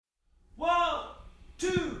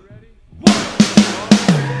2,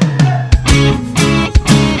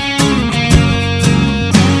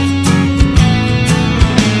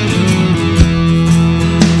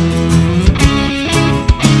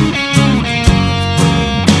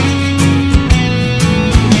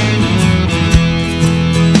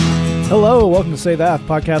 Hello, welcome to Say That,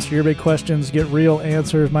 podcast for your big questions, get real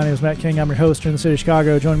answers. My name is Matt King. I'm your host here in the city of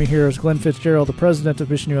Chicago. Joining me here is Glenn Fitzgerald, the president of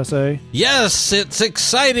Mission USA. Yes, it's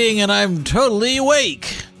exciting, and I'm totally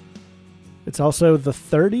awake. It's also the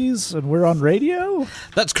 30s, and we're on radio?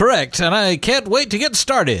 That's correct, and I can't wait to get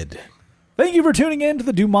started. Thank you for tuning in to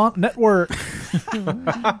the Dumont Network.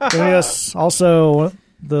 Yes, also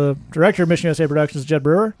the director of Mission USA Productions, Jed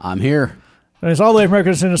Brewer. I'm here. And it's all the way from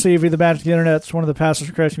Memphis, Tennessee, via the magic of the internet. It's one of the pastors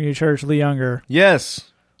of Christ Community Church, Lee Younger.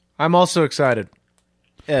 Yes. I'm also excited.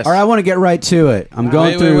 Yes. All right, I want to get right to it. I'm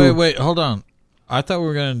going Wait, hold on. I thought we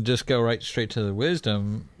were going to just go right straight to the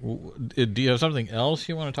wisdom. Do you have something else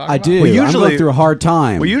you want to talk about? I do. We I'm usually- going through a hard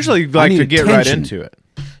time. We usually like to get right into it.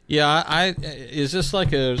 Yeah, is this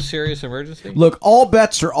like a serious emergency? Look, all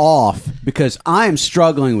bets are off because I am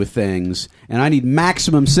struggling with things, and I need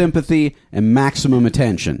maximum sympathy and maximum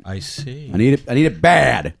attention. I see. I need it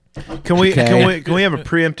bad. Can we Okay. can we have a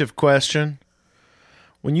preemptive question?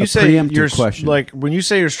 When you A say preemptive you're question. like when you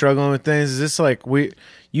say you're struggling with things, is this like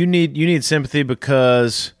you need sympathy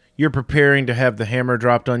because you're preparing to have the hammer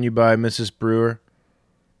dropped on you by Mrs. Brewer?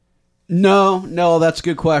 No, that's a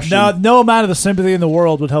good question. No amount of the sympathy in the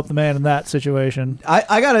world would help the man in that situation.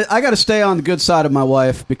 I gotta stay on the good side of my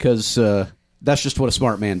wife because that's just what a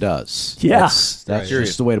smart man does. Yeah. That's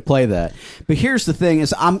just the way to play that. But here's the thing: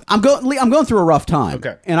 is I'm going through a rough time.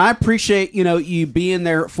 Okay. And I appreciate you being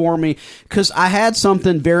there for me because I had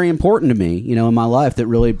something very important to me in my life that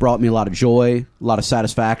really brought me a lot of joy, a lot of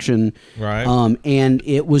satisfaction. Right. And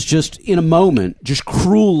it was just in a moment, just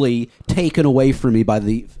cruelly taken away from me by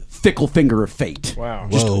the fickle finger of fate. Wow.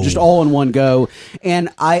 Just all in one go. And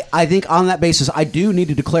I think on that basis, I do need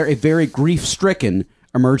to declare a very grief-stricken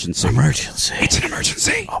emergency. It's an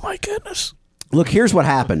emergency. Oh, my goodness. Look, here's what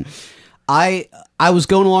happened. I was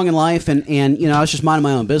going along in life, and I was just minding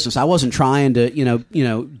my own business. I wasn't trying to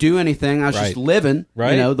do anything. I was just living,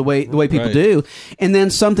 the way people do. And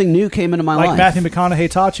then something new came into my Like life. Matthew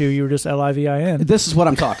McConaughey taught you were just Livin. This is what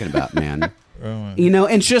I'm talking about, man.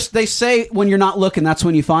 And just they say when you're not looking, that's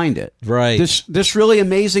when you find it. Right. This really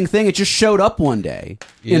amazing thing, it just showed up one day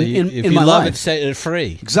in if you my love life. it, set it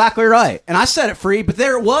free. Exactly right. And I set it free, but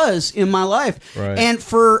there it was in my life. Right. And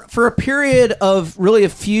for a period of really a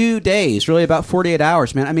few days, really about 48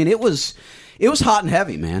 hours, man, I mean, it was hot and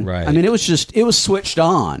heavy, man. Right. I mean, it was switched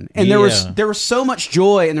on. And there was so much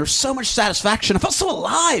joy and there was so much satisfaction. I felt so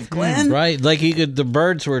alive, Glenn. Right, like the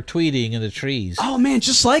birds were tweeting in the trees. Oh, man,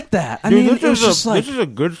 just like that. I Dude, mean, it was just like... this is a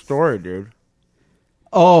good story, dude.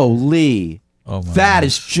 Oh, Lee. Oh, my That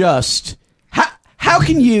is just... How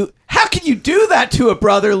can you do that to a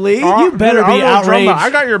brother, Lee? You better be outraged. I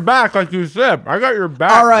got your back, like you said. I got your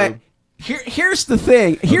back. All right. dude. Here's the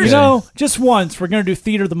thing. Just once, we're going to do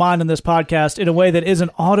theater of the mind in this podcast in a way that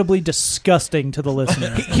isn't audibly disgusting to the listener.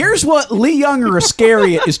 Here's what Lee Younger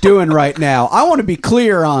Iscariot is doing right now. I want to be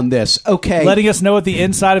clear on this. Okay. Letting us know what the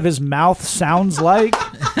inside of his mouth sounds like.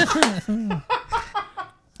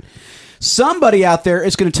 Somebody out there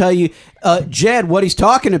is going to tell you, Jed, what he's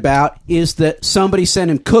talking about is that somebody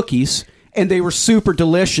sent him cookies and they were super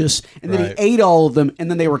delicious, and then Right. he ate all of them, and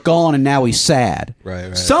then they were gone, and now he's sad.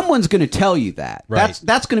 Right. Someone's going to tell you that. Right.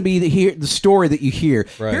 That's going to be the story that you hear.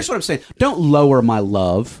 Right. Here's what I'm saying. Don't lower my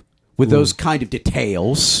love with those kind of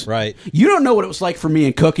details. Right. You don't know what it was like for me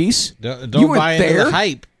and cookies. Don't you weren't buy into there. the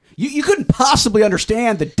hype. You couldn't possibly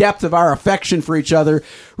understand the depth of our affection for each other.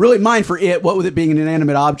 Really, mine for it, what with it being an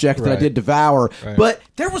inanimate object that I Right. did devour. Right. But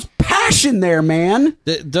there was passion there, man.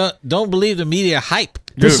 Don't believe the media hype.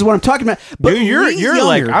 This is what I'm talking about. But Dude, you're Lee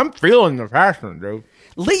like, Younger- I'm feeling the passion, dude.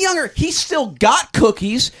 Lee Younger, he's still got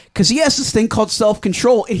cookies because he has this thing called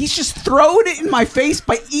self-control, and he's just throwing it in my face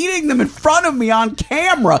by eating them in front of me on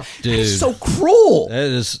camera. Dude. It's so cruel.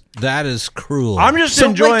 That is cruel. I'm just So,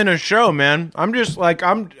 enjoying a show, man. I'm just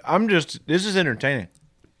this is entertaining.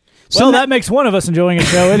 Well, that makes one of us enjoying a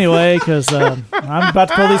show anyway, because I'm about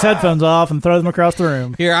to pull these headphones off and throw them across the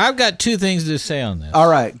room. Here, I've got two things to say on this. All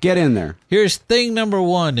right, get in there. Here's thing number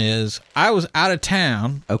one is I was out of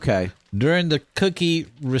town Okay. during the cookie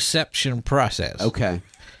reception process. Okay.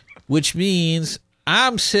 Which means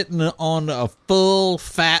I'm sitting on a full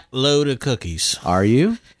fat load of cookies. Are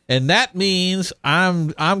you? And that means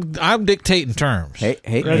I'm dictating terms. Hey,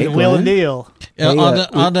 Ready to wheel and Glenn. deal.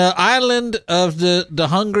 On the island of the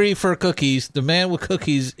hungry for cookies, the man with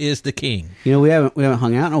cookies is the king. You know, we haven't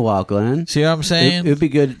hung out in a while, Glenn. See what I'm saying? It would be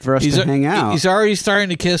good for us to hang out. He's already starting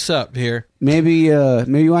to kiss up here. Maybe you want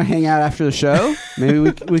to hang out after the show. Maybe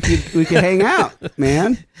we could hang out,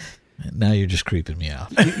 man. Now you're just creeping me out.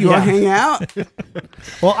 You want to hang out?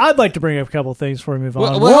 Well, I'd like to bring up a couple of things before we move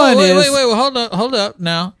on. Wait, hold up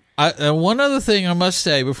now. One other thing I must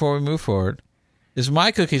say before we move forward is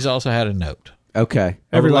my cookies also had a note. Okay.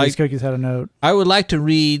 Everybody's cookies had a note. I would like to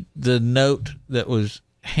read the note that was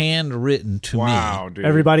handwritten to me. Wow, dude.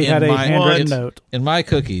 Everybody had a handwritten note. In my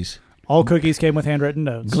cookies. All cookies came with handwritten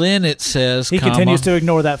notes. Glenn, it says, he continues to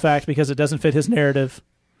ignore that fact because it doesn't fit his narrative.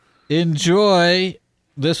 Enjoy.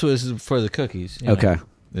 This was for the cookies. Okay.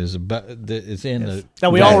 It's in the...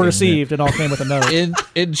 That we all received and all came with a note.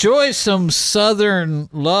 Enjoy some Southern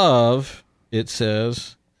love, it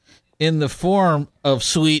says, in the form of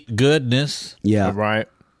sweet goodness. Yeah. Right.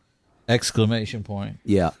 Exclamation point.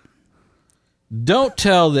 Yeah. Don't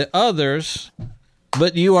tell the others,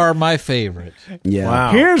 but you are my favorite. Yeah.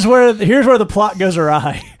 Wow. Here's where the plot goes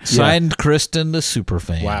awry. Signed, Kristen the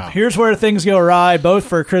Superfan. Wow. Here's where things go awry, both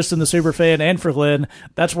for Kristen the Superfan and for Glenn.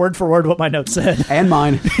 That's word for word what my note said. And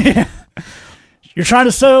mine. You're trying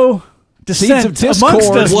to sow dissent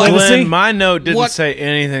amongst us, Glenn, my note didn't say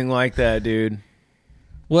anything like that, dude.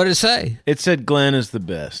 What did it say? It said Glenn is the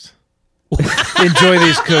best. Enjoy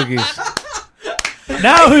these cookies.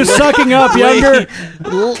 Now who's sucking up younger?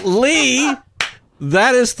 Lee,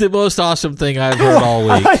 that is the most awesome thing I've heard all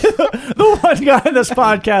week. The one guy in this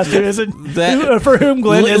podcast for whom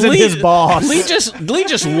Glenn isn't his boss. Lee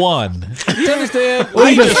just won. You understand?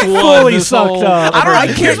 Lee just fully sucked up. I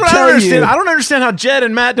don't understand how Jed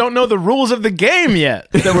and Matt don't know the rules of the game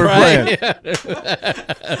yet that we're playing.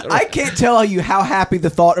 I can't tell you how happy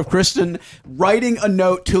the thought of Kristen writing a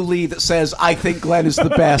note to Lee that says, "I think Glenn is the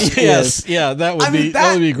best." Yes, yeah, that would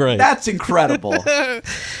be great. That's incredible.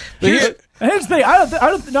 Here's the thing.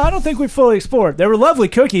 I don't think we fully explored. They were lovely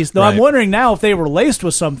cookies, though. Right. I'm wondering now if they were laced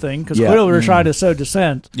with something, because clearly we were trying to sow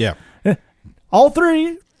dissent. Yeah. All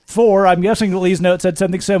 4, I'm guessing that Lee's note said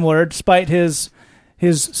something similar, despite his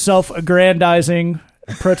self-aggrandizing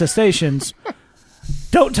protestations.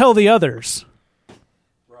 Don't tell the others.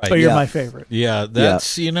 Right. But you're my favorite. Yeah,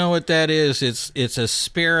 that's you know what that is. It's a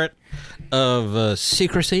spirit of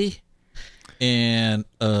secrecy. And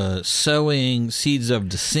sowing seeds of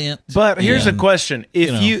dissent. But here's a question: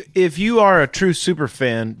 if you are a true super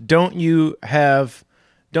fan, don't you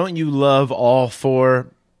love all 4?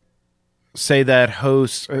 Say that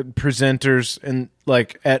hosts, presenters, and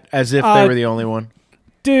as if they were the only one.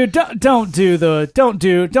 Dude, don't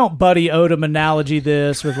buddy Odom analogy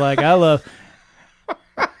this with I love.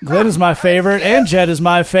 Glenn is my favorite, and Jed is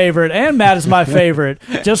my favorite, and Matt is my favorite.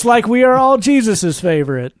 Just like we are all Jesus's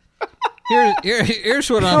favorite. Here's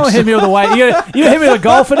what I'm saying. Don't hit me with a white. You hit me with a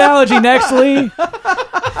golf analogy next, Lee.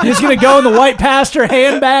 He's gonna go in the white pastor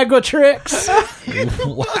handbag with tricks.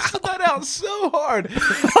 Busted that out so hard,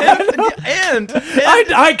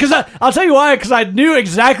 I'll tell you why. Because I knew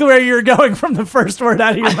exactly where you were going from the first word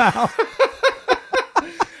out of your mouth.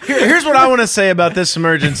 Here's what I want to say about this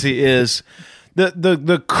emergency is.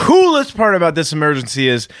 The coolest part about this emergency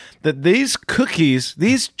is that these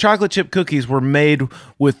chocolate chip cookies were made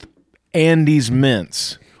with Andes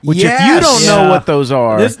mints. Which if you don't know what those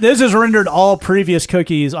are... This has rendered all previous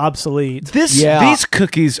cookies obsolete. These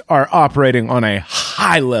cookies are operating on a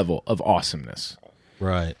high level of awesomeness.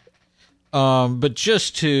 Right. But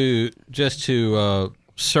just to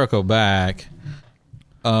circle back,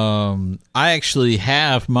 I actually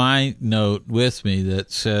have my note with me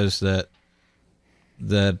that says that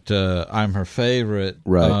I'm her favorite.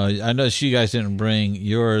 Right. I noticed you guys didn't bring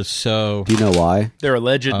yours, so... Do you know why? They're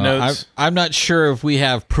alleged notes. I'm not sure if we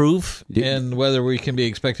have proof and whether we can be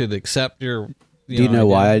expected to accept your... Do you know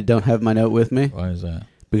why I don't have my note with me? Why is that?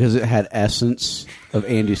 Because it had essence of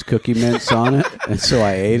Andy's cookie mints on it, and so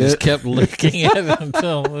I ate it. Just kept licking it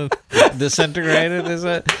until it disintegrated, is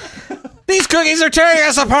it? These cookies are tearing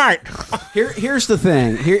us apart! Here's the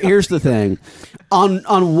thing. Here's the thing.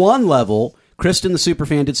 On one level... Kristen, the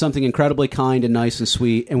superfan, did something incredibly kind and nice and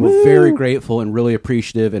sweet, and we're very grateful and really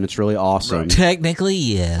appreciative, and it's really awesome. Right. Technically,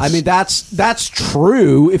 yes. I mean, that's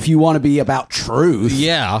true if you want to be about truth.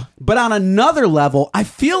 Yeah. But on another level, I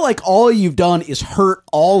feel like all you've done is hurt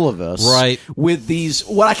all of us. Right. With these,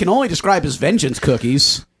 what I can only describe as vengeance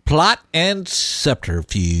cookies. Plot and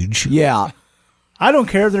subterfuge. Yeah. I don't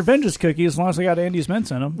care if they're vengeance cookies as long as they got Andes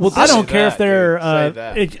mints in them. Well, I don't care that, if they're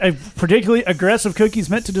dude. a particularly aggressive cookies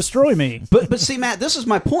meant to destroy me. But see, Matt, this is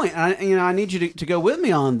my point. I need you to go with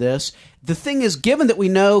me on this. The thing is, given that we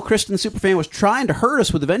know Kristen Superfan was trying to hurt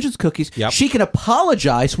us with the vengeance cookies, she can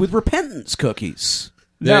apologize with repentance cookies.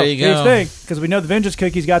 There you Here's go. the thing, because we know the vengeance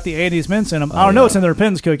cookies got the Andes mints in them. I don't know what's in the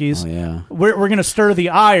repentance cookies. Oh, yeah. We're going to stir the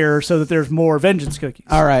ire so that there's more vengeance cookies.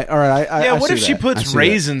 All right. Yeah, what see if she that. I puts see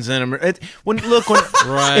raisins in them? When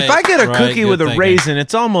Right, if I get a right, cookie good with a thinking. raisin,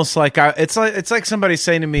 it's almost like it's like somebody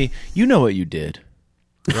saying to me, "You know what you did."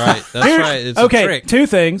 Right, that's right. It's a Okay, trick. two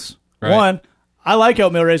things. Right. One, I like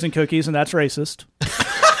oatmeal raisin cookies, and that's racist.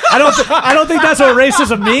 I don't think that's what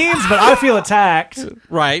racism means, but I feel attacked.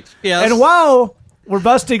 Right. Yes. And while we're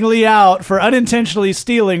busting Lee out for unintentionally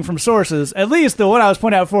stealing from sources, at least the one I was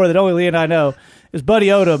pointing out for that only Lee and I know is Buddy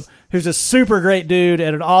Odom, who's a super great dude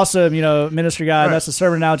and an awesome, ministry guy. And that's the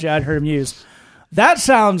sermon analogy I'd heard him use. That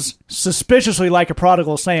sounds suspiciously like a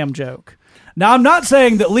Prodigal Sam joke. Now, I'm not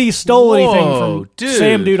saying that Lee stole anything from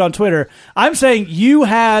Sam Dude on Twitter. I'm saying you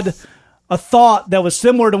had a thought that was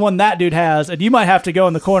similar to one that dude has, and you might have to go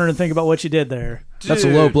in the corner and think about what you did there. That's a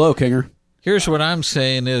low blow, Kinger. Here's what I'm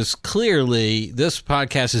saying is clearly this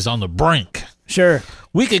podcast is on the brink. Sure.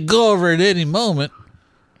 We could go over at any moment.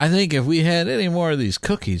 I think if we had any more of these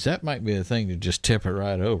cookies, that might be a thing to just tip it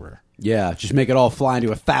right over. Yeah, just make it all fly into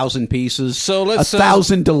 1,000 pieces. So let's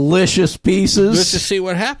 1,000 delicious pieces. Let's just see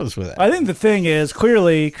what happens with that. I think the thing is,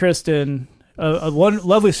 clearly, Kristen, a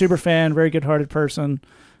lovely super fan, very good-hearted person,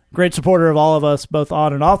 great supporter of all of us, both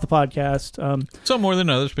on and off the podcast. Some more than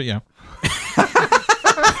others, but yeah.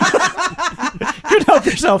 Could help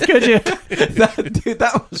yourself, could you?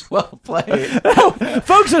 That was well played.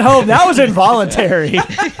 Folks at home, that was involuntary.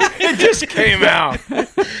 It just came out.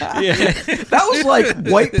 That was like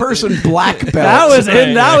white person black belt. That was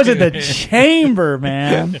in the chamber,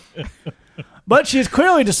 man. But she's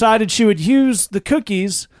clearly decided she would use the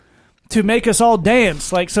cookies to make us all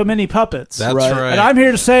dance like so many puppets. That's Right. right. And I'm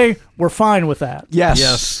here to say we're fine with that. Yes.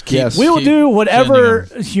 Yes. Yes. We will Keep do whatever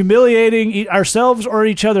sending humiliating ourselves or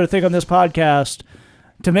each other think on this podcast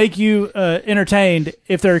to make you entertained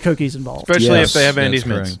if there are cookies involved. Especially Yes, if they have that's Andes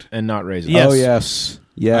mints correct. and not raisins. Yes. Oh, yes.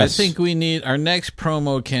 Yes. I think we need our next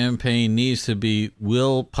promo campaign needs to be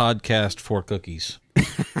 "Will podcast for cookies,"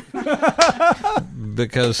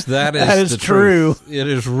 because that is is the true. truth. It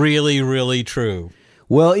is really, really true.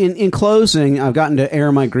 Well, in closing, I've gotten to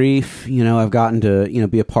air my grief. I've gotten to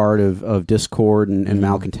be a part of Discord and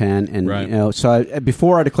malcontent, and Right. So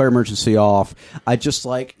before I declare emergency off, I just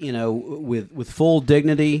like with full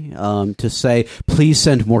dignity to say, please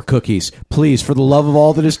send more cookies, please, for the love of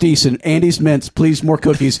all that is decent. Andes mints, please, more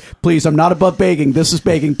cookies, please. I'm not above begging. This is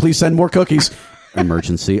begging. Please send more cookies.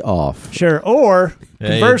 Emergency off. Sure. Or,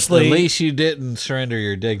 conversely... At least you didn't surrender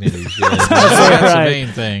your dignity, Jed. That's right. the main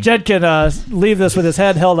thing. Jed can leave this with his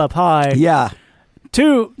head held up high. Yeah.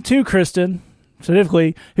 To Kristen,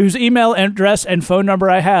 specifically, whose email address and phone number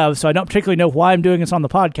I have, so I don't particularly know why I'm doing this on the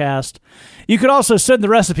podcast. You could also send the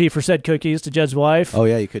recipe for said cookies to Jed's wife. Oh,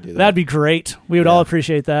 yeah, you could do that. That'd be great. We would all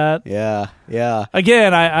appreciate that. Yeah, yeah.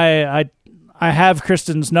 Again, I have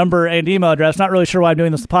Kristen's number and email address. Not really sure why I'm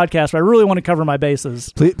doing this podcast, but I really want to cover my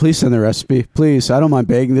bases. Please send the recipe. Please. I don't mind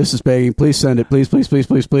begging. This is begging. Please send it. Please, please, please,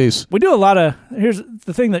 please, please. We do a lot of... Here's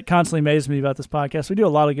the thing that constantly amazes me about this podcast. We do a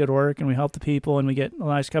lot of good work, and we help the people, and we get a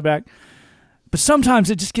nice comeback. But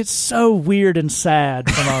sometimes it just gets so weird and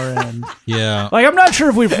sad from our end. Yeah. Like, I'm not sure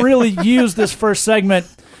if we've really used this first segment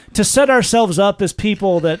to set ourselves up as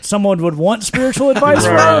people that someone would want spiritual advice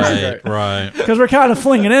from. Right. Because we're kind of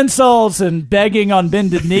flinging insults and begging on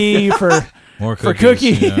bended knee for More for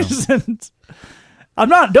cookies. cookies. And I'm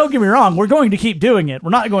not. Don't get me wrong. We're going to keep doing it. We're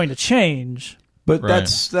not going to change. But Right.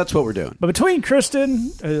 that's what we're doing. But between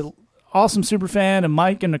Kristen, awesome super fan, and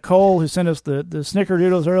Mike and Nicole, who sent us the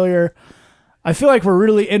snickerdoodles earlier, I feel like we're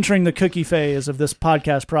really entering the cookie phase of this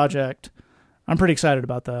podcast project. I'm pretty excited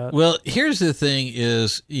about that. Well, here's the thing: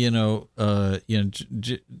 is Lee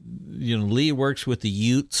works with the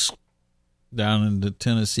Utes down in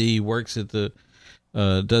Tennessee. Works at the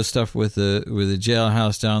does stuff with the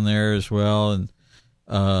jailhouse down there as well, and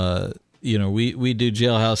we do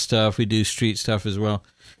jailhouse stuff. We do street stuff as well,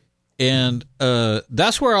 and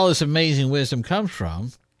that's where all this amazing wisdom comes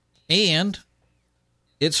from, and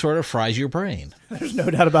it sort of fries your brain. There's no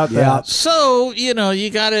doubt about that. So, you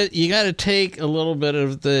gotta take a little bit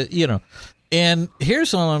of the, and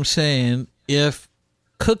here's all I'm saying. If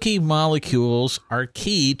cookie molecules are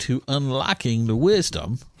key to unlocking the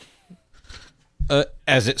wisdom,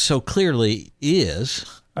 as it so clearly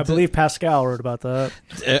is, I believe Pascal wrote about that.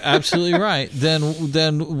 Absolutely right.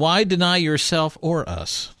 Then why deny yourself or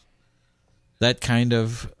us that kind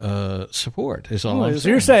of support is all I'm So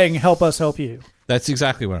saying. you're saying help us help you. That's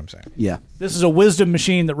exactly what I'm saying. Yeah. This is a wisdom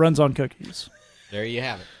machine that runs on cookies. There you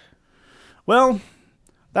have it. Well,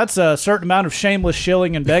 that's a certain amount of shameless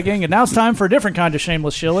shilling and begging, and now it's time for a different kind of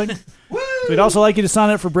shameless shilling. We'd also like you to sign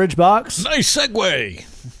up for Bridgebox. Nice segue.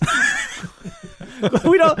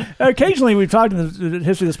 We don't. Occasionally, we've talked in the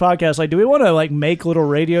history of this podcast. Like, do we want to like make little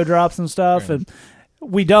radio drops and stuff? Right. And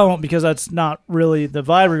we don't, because that's not really the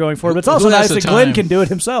vibe we're going for. But it's also nice that Glenn can do it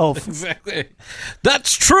himself. Exactly.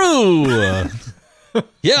 That's true.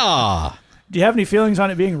 Yeah. Do you have any feelings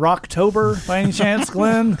on it being Rocktober by any chance,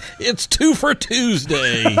 Glenn? It's 2 for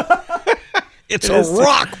Tuesday. It's a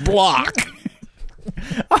rock block.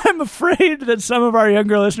 I'm afraid that some of our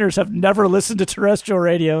younger listeners have never listened to terrestrial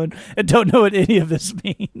radio and don't know what any of this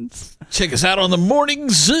means. Check us out on the Morning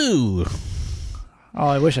Zoo. Oh,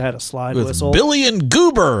 I wish I had a slide with whistle. Billy and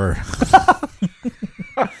Goober.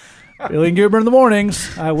 Billy and Goober in the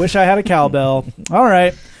mornings. I wish I had a cowbell. All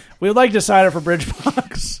right. We would like to sign up for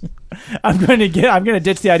Bridgebox. I'm going to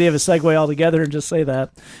ditch the idea of a segue altogether and just say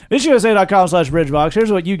that. MissionUSA.com/Bridgebox.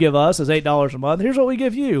 Here's what you give us as $8 a month. Here's what we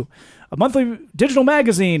give you. A monthly digital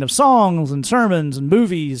magazine of songs and sermons and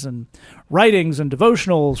movies and writings and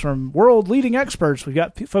devotionals from world-leading experts. We've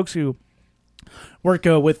got folks who work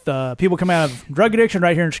with people coming out of drug addiction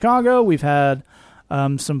right here in Chicago. We've had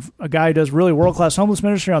a guy who does really world-class homeless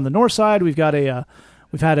ministry on the north side. We've had a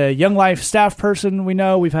Young Life staff person we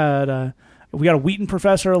know. We got a Wheaton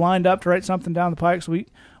professor lined up to write something down the pike. So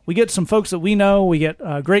we get some folks that we know. We get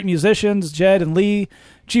great musicians, Jed and Lee,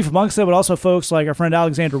 chief amongst them, but also folks like our friend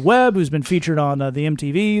Alexander Webb, who's been featured on the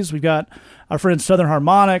MTVs. We've got our friend Southern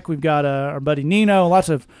Harmonic. We've got our buddy Nino. Lots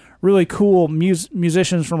of really cool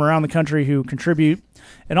musicians from around the country who contribute.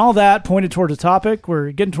 And all that pointed towards a topic.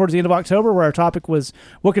 We're getting towards the end of October, where our topic was,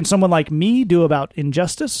 what can someone like me do about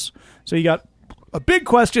injustice? So you got a big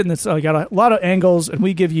question that's got a lot of angles, and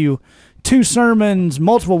we give you 2 sermons,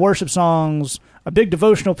 multiple worship songs, a big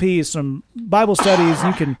devotional piece, some Bible studies.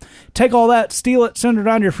 You can take all that, steal it, send it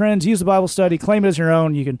around to your friends, use the Bible study, claim it as your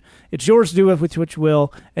own. It's yours to do with what you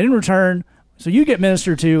will. And in return, so you get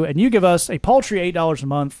ministered to, and you give us a paltry $8 a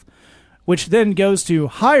month, which then goes to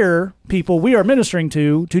hire people we are ministering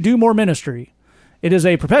to do more ministry. It is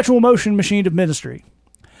a perpetual motion machine of ministry.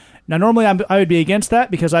 Now, normally I would be against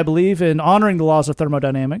that because I believe in honoring the laws of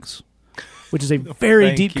thermodynamics, which is a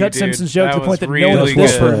very deep-cut Simpsons joke to the point that no one else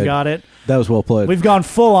this room got it. That was well played. We've gone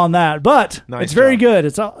full on that, but nice it's very job. good.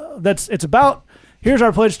 It's about, here's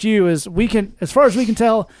our pledge to you, is we can, as far as we can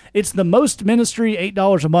tell, it's the most ministry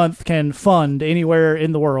 $8 a month can fund anywhere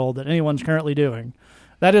in the world that anyone's currently doing.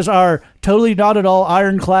 That is our totally not at all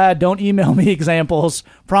ironclad, don't email me examples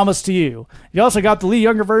promise to you. You also got the Lee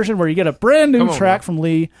Younger version where you get a brand new track from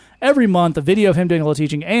Lee every month, a video of him doing a little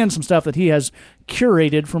teaching, and some stuff that he has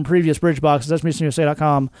curated from previous bridge boxes. That's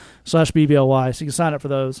missionusa.com/BBLY. So you can sign up for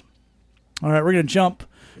those. All right, we're going to jump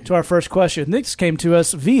to our first question. This came to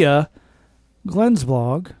us via Glenn's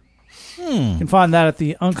blog. You can find that at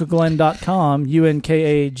the uncleglen.com,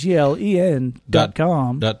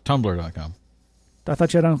 UNKAGLEN.com. .tumblr.com. I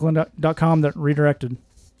thought you had uncleglen.com that redirected.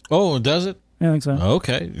 Oh, does it? Yeah, I think so.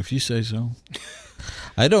 Okay, if you say so.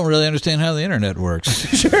 I don't really understand how the internet works.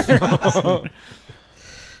 Sure.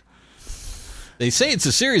 They say it's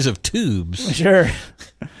a series of tubes. Sure.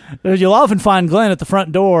 You'll often find Glenn at the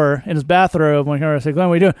front door in his bathrobe when I say, Glenn,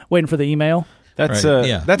 what are you doing? Waiting for the email. That's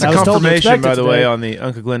right. That's a confirmation, by the way, on the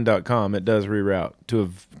uncleglen.com. It does reroute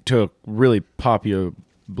to a really popular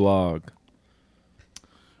blog.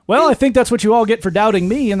 Well, I think that's what you all get for doubting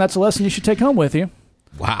me, and that's a lesson you should take home with you.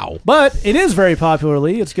 Wow. But it is very popular,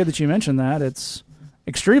 Lee. It's good that you mentioned that. It's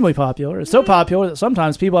extremely popular. It's so popular that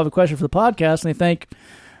sometimes people have a question for the podcast, and they think,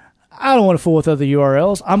 I don't want to fool with other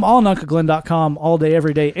URLs. I'm on uncleglen.com all day,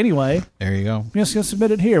 every day anyway. There you go. I'm just going to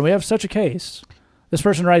submit it here. We have such a case. This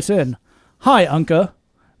person writes in, Hi, Unca,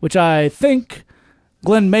 which I think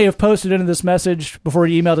Glenn may have posted into this message before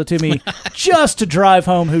he emailed it to me just to drive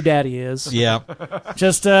home who Daddy is. Yeah.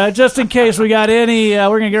 Just in case we got any,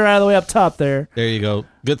 we're going to get right out of the way up top there. There you go.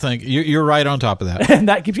 Good thing. You're right on top of that. And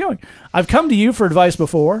that keeps going. I've come to you for advice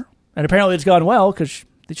before, and apparently it's gone well because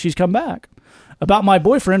she's come back, about my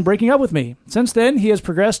boyfriend breaking up with me. Since then, he has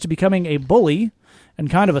progressed to becoming a bully and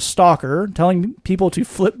kind of a stalker, telling people to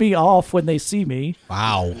flip me off when they see me.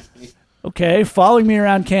 Wow. Okay, following me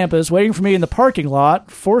around campus, waiting for me in the parking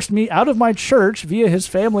lot, forced me out of my church via his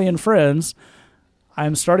family and friends.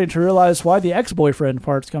 I'm starting to realize why the ex-boyfriend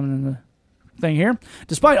part's coming in the thing here.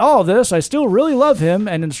 Despite all of this, I still really love him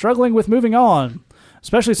and am struggling with moving on.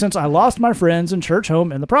 especially since I lost my friends and church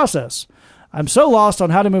home in the process. I'm so lost on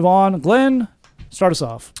how to move on. Glenn, start us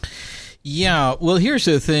off. Yeah, well, here's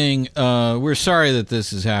the thing. We're sorry that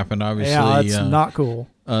this has happened. Obviously, yeah, it's not cool.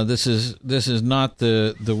 This is not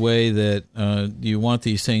the way that you want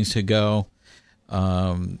these things to go.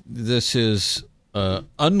 This is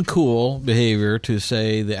uncool behavior, to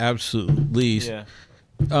say the absolute least. Yeah.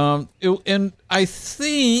 And I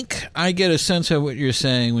think I get a sense of what you're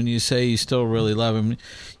saying when you say you still really love him.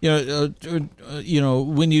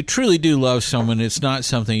 When you truly do love someone, it's not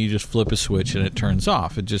something you just flip a switch and it turns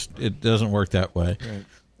off. It doesn't work that way.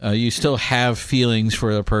 Right. You still have feelings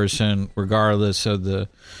for the person, regardless of the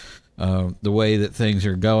way that things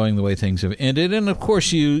are going, the way things have ended, and of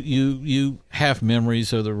course you have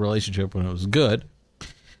memories of the relationship when it was good.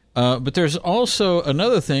 But there's also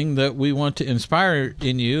another thing that we want to inspire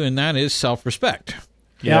in you, and that is self-respect.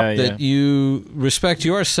 That you respect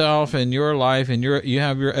yourself and your life, and you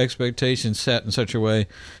have your expectations set in such a way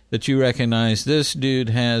that you recognize this dude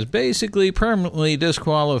has basically permanently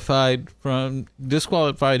disqualified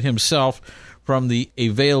himself from the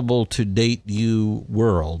available to date you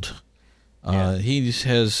world. He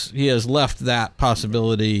has left that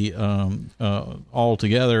possibility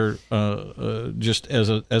altogether, just as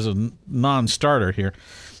a non-starter here.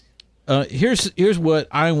 Here's what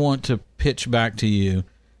I want to pitch back to you.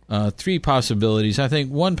 3 possibilities. I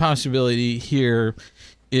think one possibility here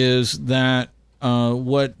is that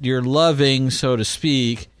what you're loving, so to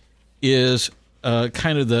speak, is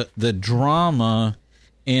kind of the drama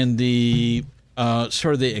and the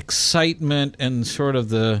sort of the excitement and sort of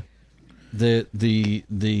the I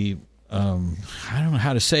don't know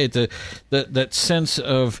how to say it, that sense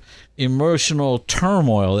of emotional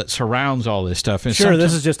turmoil that surrounds all this stuff. And sure,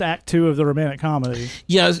 this is just Act 2 of the romantic comedy.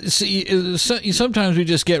 Yeah, sometimes we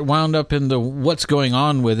just get wound up in the what's going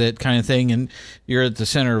on with it kind of thing, and you're at the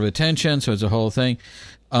center of attention, so it's a whole thing.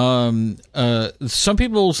 Some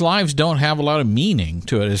people's lives don't have a lot of meaning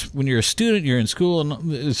to it. When you're a student, you're in school,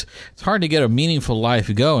 and it's hard to get a meaningful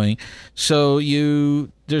life going. So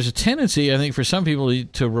there's a tendency, I think, for some people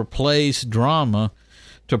to replace drama,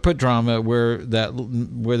 to put drama where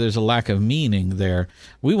there's a lack of meaning there.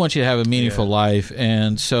 We want you to have a meaningful life,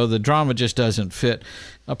 and so the drama just doesn't fit.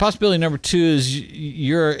 Possibility number 2 is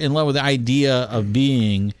you're in love with the idea of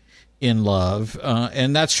being in love,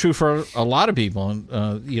 and that's true for a lot of people.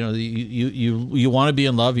 You want to be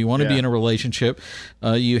in love, you want to be in a relationship.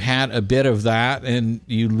 You had a bit of that, and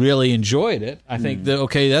you really enjoyed it. I think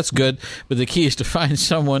that's good, but the key is to find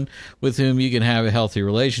someone with whom you can have a healthy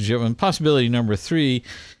relationship. And possibility number 3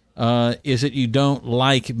 is that you don't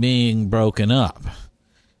like being broken up.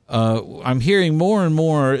 I'm hearing more and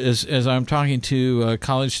more as I'm talking to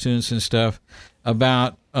college students and stuff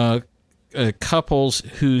about couples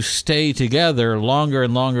who stay together longer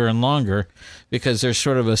and longer and longer because there's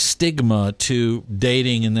sort of a stigma to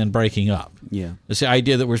dating and then breaking up. Yeah. It's the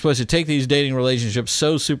idea that we're supposed to take these dating relationships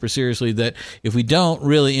so super seriously that if we don't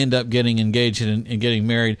really end up getting engaged and getting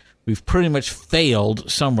married, we've pretty much failed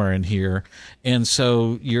somewhere in here. And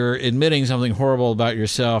so you're admitting something horrible about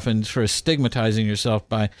yourself and sort of stigmatizing yourself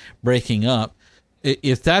by breaking up.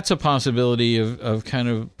 If that's a possibility of kind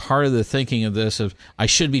of part of the thinking of this, of I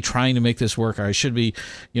should be trying to make this work, or I should be,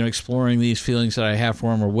 exploring these feelings that I have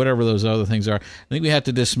for him, or whatever those other things are, I think we have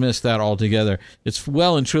to dismiss that altogether. It's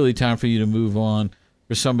well and truly time for you to move on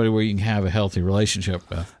for somebody where you can have a healthy relationship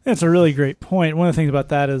with. That's a really great point. One of the things about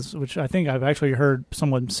that is, which I think I've actually heard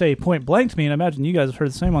someone say point blank to me, and I imagine you guys have heard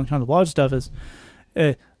the same on kind of blog stuff, is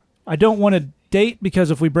I don't want to date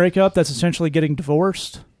because if we break up, that's essentially getting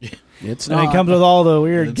divorced. It's and not. it comes with all the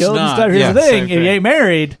weird guilt and stuff. Here's the thing: if you ain't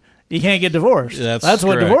married, you can't get divorced. That's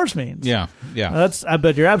what divorce means. Yeah. I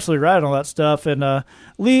bet you're absolutely right on all that stuff. And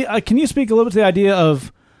Lee, can you speak a little bit to the idea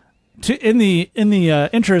of, in the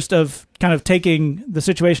interest of kind of taking the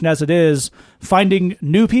situation as it is, finding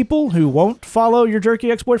new people who won't follow your jerky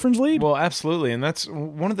ex-boyfriend's lead? Well, absolutely, and that's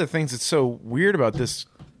one of the things that's so weird about this.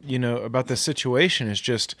 About this situation is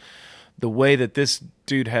just the way that this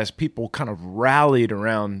dude has people kind of rallied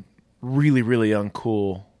around really, really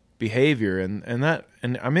uncool behavior, and I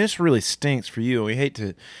mean, this really stinks for you. We hate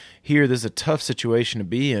to hear this is a tough situation to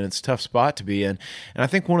be in. It's a tough spot to be in, and I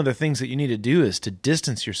think one of the things that you need to do is to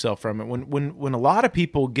distance yourself from it. When a lot of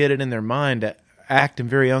people get it in their mind to act in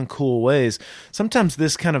very uncool ways, sometimes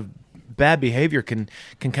this kind of bad behavior can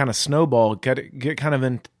kind of snowball, get kind of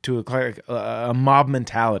into a mob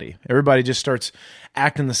mentality. Everybody just starts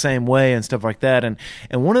acting the same way and stuff like that. And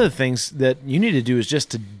one of the things that you need to do is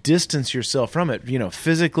just to distance yourself from it,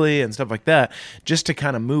 physically and stuff like that, just to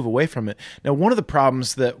kind of move away from it. Now, one of the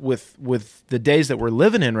problems that with the days that we're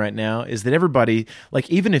living in right now is that everybody, like,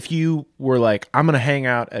 even if you were like, I'm going to hang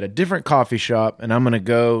out at a different coffee shop and I'm going to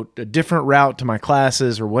go a different route to my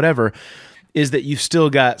classes or whatever, is that you've still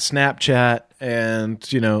got Snapchat and,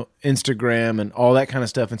 Instagram and all that kind of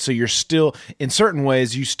stuff. And so you're still, in certain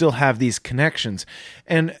ways, you still have these connections.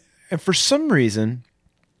 And for some reason,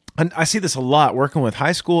 and I see this a lot working with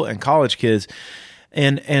high school and college kids,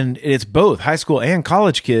 and it's both high school and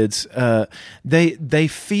college kids, they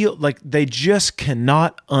feel like they just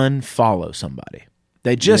cannot unfollow somebody.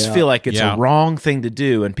 They just feel like it's a wrong thing to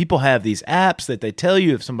do. And people have these apps that they tell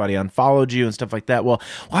you if somebody unfollowed you and stuff like that. Well,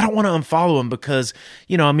 I don't want to unfollow them because,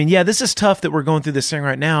 this is tough that we're going through this thing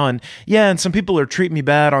right now. And and some people are treating me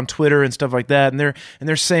bad on Twitter and stuff like that. And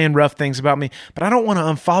they're saying rough things about me, but I don't want to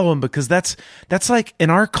unfollow them because that's like, in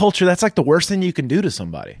our culture, that's like the worst thing you can do to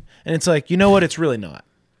somebody. And it's like, you know what? It's really not.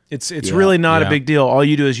 It's really not a big deal. All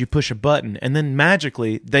you do is you push a button and then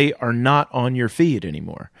magically they are not on your feed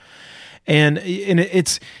anymore. And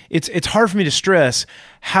it's hard for me to stress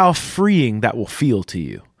how freeing that will feel to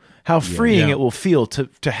you, how freeing it will feel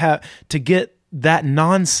to get that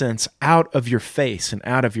nonsense out of your face and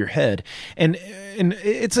out of your head. And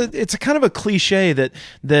it's a kind of a cliche that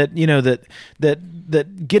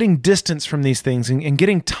getting distance from these things and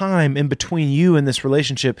getting time in between you and this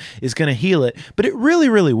relationship is going to heal it, but it really,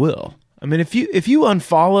 really will. I mean, if you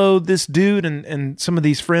unfollow this dude and some of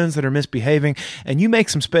these friends that are misbehaving, and you make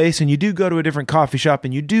some space and you do go to a different coffee shop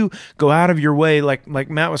and you do go out of your way, like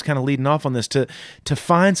Matt was kind of leading off on this, to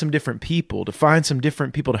find some different people,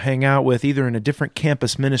 to hang out with, either in a different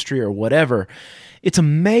campus ministry or whatever, it's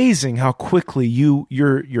amazing how quickly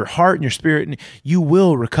your heart and your spirit, and you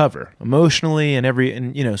will recover emotionally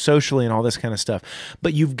and socially and all this kind of stuff.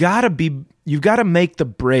 But you've got to make the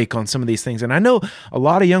break on some of these things. And I know a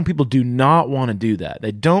lot of young people do not want to do that.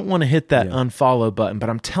 They don't want to hit that unfollow button,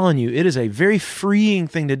 but I'm telling you, it is a very freeing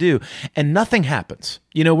thing to do, and nothing happens.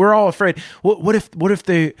 We're all afraid. What if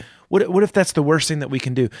that's the worst thing that we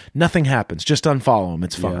can do? Nothing happens. Just unfollow them.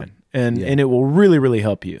 It's fine. And it will really, really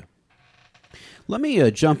help you. Let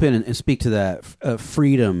me jump in and speak to that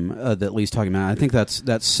freedom that Lee's talking about. I think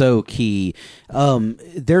that's so key.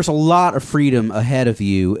 There's a lot of freedom ahead of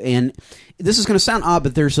you, and this is going to sound odd,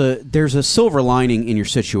 but there's a silver lining in your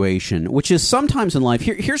situation, which is sometimes in life.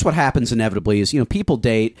 Here's what happens inevitably: is people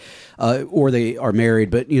date or they are married,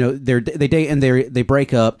 but they date and they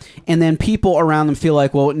break up, and then people around them feel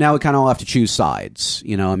like, well, now we kind of all have to choose sides.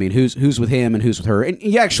 Who's with him and who's with her, and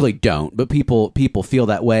you actually don't, but people feel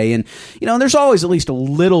that way, and there's always at least a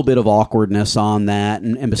little bit of awkwardness on that,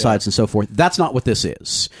 and besides and so forth. That's not what this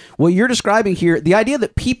is. What you're describing here, the idea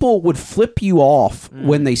that people would flip you off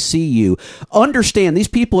when they see you. Understand, these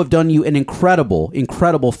people have done you an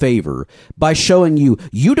incredible favor by showing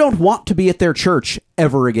you don't want to be at their church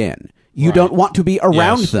ever again. You don't want to be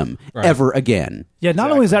around them ever again. Yeah,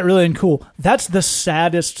 not only is that really uncool, that's the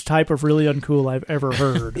saddest type of really uncool I've ever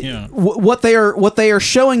heard. What they are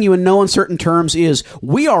showing you in no uncertain terms is,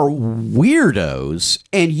 we are weirdos,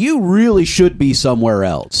 and you really should be somewhere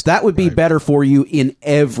else. That would be better for you in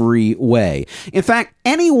every way. In fact,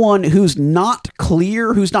 anyone who's not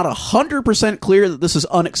clear, who's not 100% clear that this is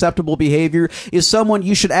unacceptable behavior, is someone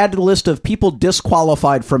you should add to the list of people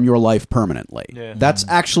disqualified from your life permanently. Yeah. That's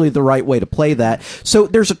actually the right way to play that. So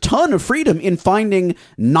there's a ton of freedom in finding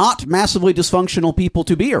not massively dysfunctional people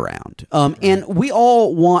to be around. And we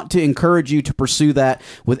all want to encourage you to pursue that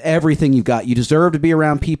with everything you've got. You deserve to be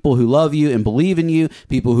around people who love you and believe in you,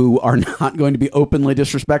 people who are not going to be openly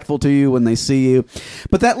disrespectful to you when they see you.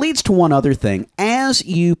 But that leads to one other thing. As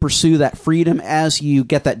you pursue that freedom, as you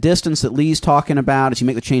get that distance that Lee's talking about, as you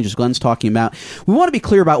make the changes Glenn's talking about, we want to be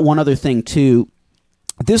clear about one other thing too.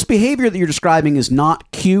 This behavior that you're describing is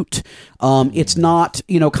not cute. It's not,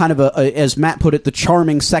 kind of as Matt put it, the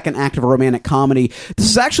charming second act of a romantic comedy. This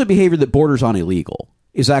is actually behavior that borders on illegal,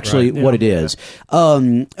 is actually what it is.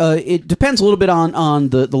 It depends a little bit on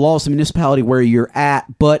the laws of the municipality where you're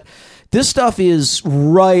at, but this stuff is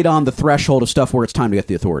right on the threshold of stuff where it's time to get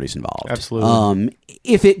the authorities involved. Absolutely.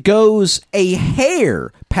 If it goes a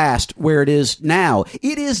hair past where it is now,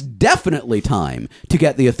 it is definitely time to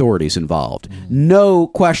get the authorities involved. No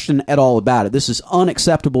question at all about it. This is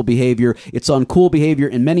unacceptable behavior. It's uncool behavior.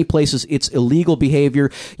 In many places, it's illegal behavior.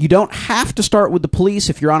 You don't have to start with the police.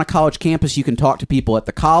 If you're on a college campus, you can talk to people at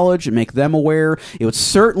the college and make them aware. It would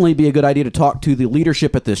certainly be a good idea to talk to the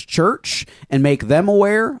leadership at this church and make them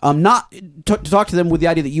aware. Not to talk to them with the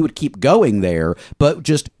idea that you would keep going there, but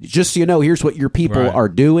just so you know, here's what your people are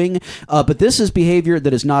doing. But this is behavior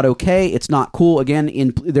that is not okay. It's not cool.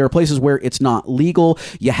 Again, there are places where it's not legal.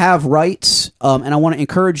 You have rights, and I want to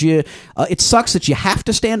encourage you. It sucks that you have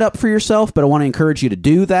to stand up for yourself, but I want to encourage you to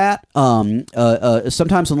do that.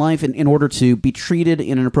 Sometimes in life, in order to be treated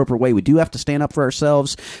in an appropriate way, we do have to stand up for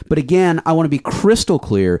ourselves. But again, I want to be crystal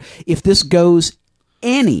clear. If this goes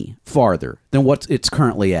any farther than what it's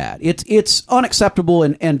currently at, it's unacceptable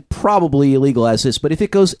and probably illegal as is. But if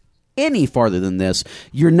it goes any farther than this,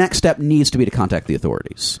 your next step needs to be to contact the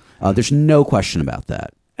authorities. There's no question about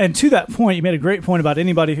that. And to that point, you made a great point about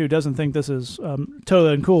anybody who doesn't think this is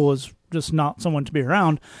totally uncool is just not someone to be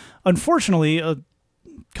around. Unfortunately,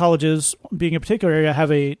 colleges, being a particular area,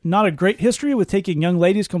 have not a great history with taking young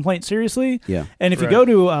ladies' complaints seriously. Yeah. And if you go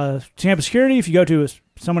to campus security, if you go to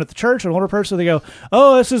someone at the church, an older person, they go,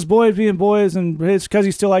 "Oh, this is boys being boys, and it's because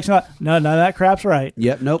he still likes not." No, none of that crap's right.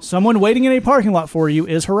 Yep, nope. Someone waiting in a parking lot for you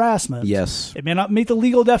is harassment. Yes. It may not meet the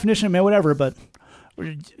legal definition, it may whatever, but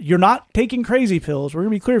you're not taking crazy pills. We're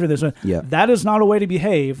going to be clear for this. Yeah. That is not a way to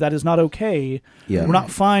behave. That is not okay. Yeah. We're not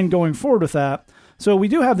fine going forward with that. So we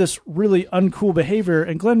do have this really uncool behavior.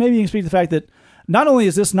 And Glenn, maybe you can speak to the fact that not only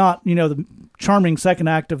is this not, the charming second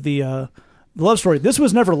act of the love story, this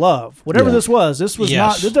was never love. Whatever this was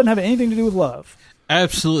not, this doesn't have anything to do with love.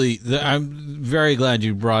 Absolutely. I'm very glad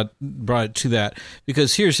you brought it to that,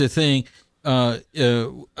 because here's the thing.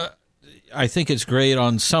 I think it's great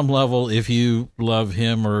on some level if you love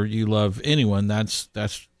him or you love anyone. That's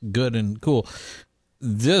good and cool.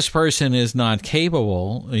 This person is not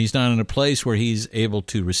capable. He's not in a place where he's able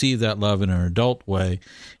to receive that love in an adult way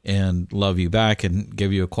and love you back and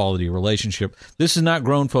give you a quality relationship. This is not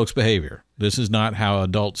grown folks' behavior. This is not how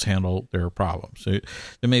adults handle their problems. So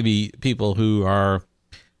there may be people who are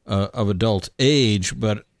of adult age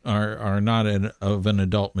but are not of an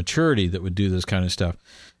adult maturity that would do this kind of stuff.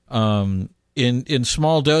 In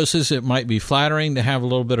small doses, it might be flattering to have a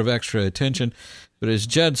little bit of extra attention, but as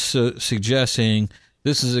Jed's suggesting,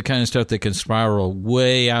 this is the kind of stuff that can spiral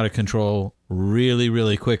way out of control really,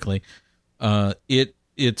 really quickly.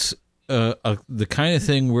 It's the kind of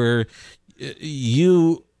thing where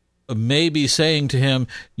you may be saying to him,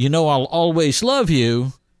 I'll always love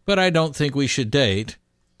you, but I don't think we should date.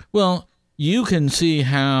 Well, you can see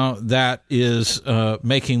how that is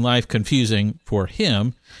making life confusing for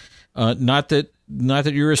him. Not that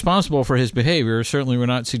you're responsible for his behavior. Certainly, we're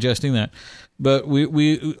not suggesting that. But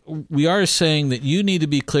we are saying that you need to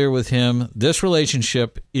be clear with him. This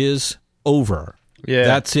relationship is over. Yeah.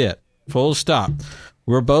 That's it. Full stop.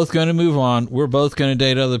 We're both going to move on. We're both going to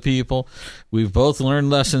date other people. We've both learned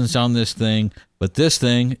lessons on this thing, but this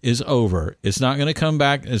thing is over. It's not going to come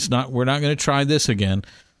back. We're not going to try this again.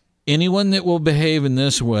 Anyone that will behave in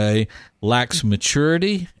this way lacks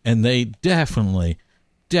maturity, and they definitely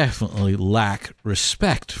lack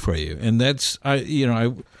respect for you. And that's,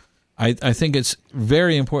 I think it's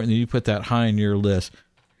very important that you put that high on your list.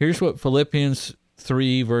 Here's what Philippians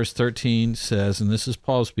 3, verse 13 says, and this is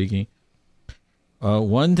Paul speaking.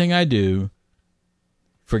 One thing I do,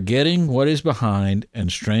 forgetting what is behind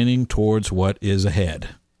and straining towards what is ahead.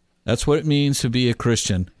 That's what it means to be a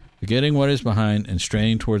Christian. Forgetting what is behind and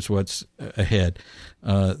straining towards what's ahead.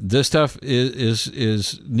 This stuff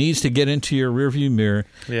is needs to get into your rearview mirror.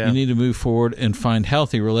 Yeah. You need to move forward and find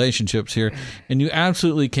healthy relationships here, and you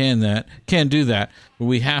absolutely can do that. But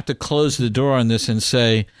we have to close the door on this and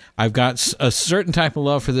say, I've got a certain type of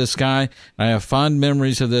love for this guy. I have fond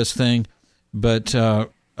memories of this thing, but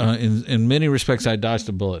in many respects, I dodged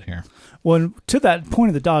a bullet here. Well, to that point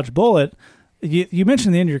of the dodge bullet. You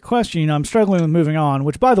mentioned at the end of your question, I'm struggling with moving on,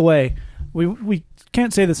 which, by the way, we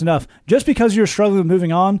can't say this enough. Just because you're struggling with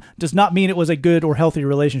moving on does not mean it was a good or healthy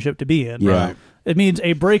relationship to be in. Right. It means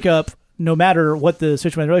a breakup, no matter what the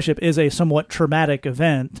situation of the relationship, is a somewhat traumatic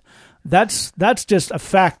event. That's just a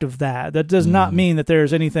fact of that. That does not mean that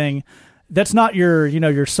there's anything. That's not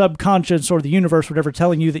your subconscious or the universe, whatever,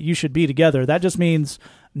 telling you that you should be together. That just means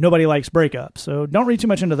nobody likes breakups. So don't read too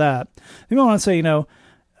much into that. I want to say,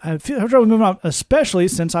 I feel trouble moving on, especially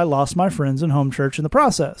since I lost my friends in home church in the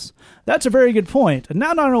process. That's a very good point. And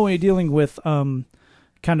now not only dealing with kind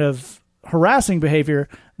of harassing behavior,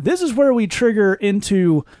 this is where we trigger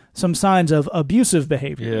into some signs of abusive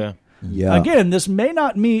behavior. Yeah. Yeah. Again, this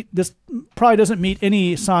probably doesn't meet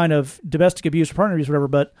any sign of domestic abuse or partner abuse or whatever,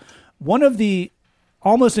 but one of the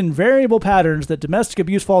almost invariable patterns that domestic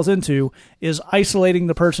abuse falls into is isolating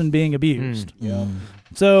the person being abused.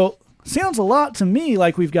 So sounds a lot to me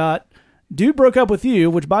like we've got dude broke up with you,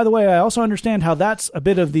 which, by the way, I also understand how that's a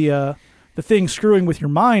bit of the thing screwing with your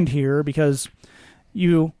mind here, because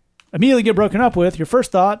you immediately get broken up with. Your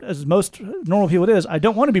first thought, as most normal people it is, I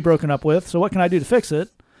don't want to be broken up with, so what can I do to fix it?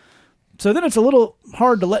 So then it's a little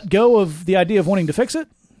hard to let go of the idea of wanting to fix it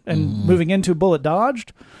and moving into bullet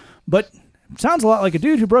dodged. But it sounds a lot like a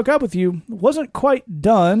dude who broke up with you wasn't quite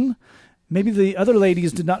done. Maybe the other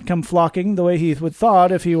ladies did not come flocking the way he would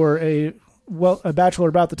thought if he were a bachelor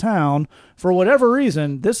about the town. For whatever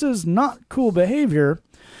reason, this is not cool behavior.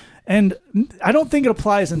 And I don't think it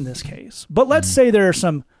applies in this case. But let's say there are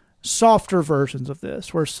some softer versions of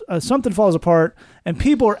this where something falls apart and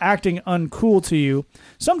people are acting uncool to you.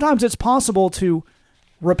 Sometimes it's possible to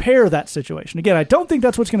repair that situation. Again, I don't think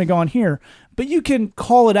that's what's going to go on here, but you can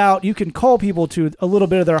call it out. You can call people to a little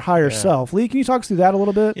bit of their higher self. Lee, can you talk us through that a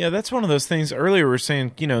little bit? Yeah, that's one of those things. Earlier we were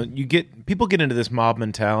saying, people get into this mob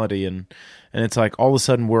mentality, and it's like all of a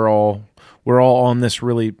sudden we're all on this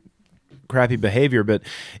really crappy behavior. But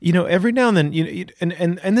every now and then,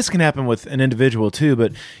 and this can happen with an individual too,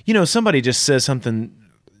 but somebody just says something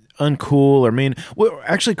uncool or mean. Well,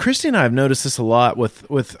 actually, Christy and I have noticed this a lot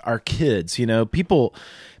with our kids. People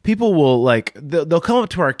will they'll come up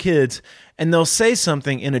to our kids and they'll say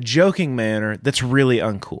something in a joking manner that's really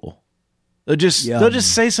uncool. They'll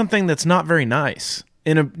just say something that's not very nice.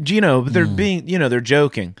 They're being, they're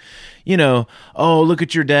joking. Oh, look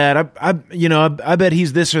at your dad. I bet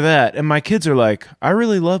he's this or that. And my kids are like, I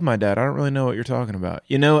really love my dad. I don't really know what you're talking about.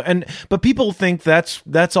 But people think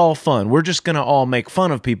that's all fun. We're just going to all make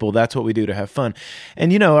fun of people. That's what we do to have fun.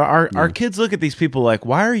 And, our kids look at these people like,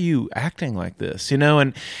 why are you acting like this?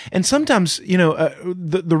 And sometimes,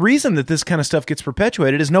 the reason that this kind of stuff gets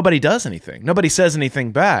perpetuated is nobody does anything. Nobody says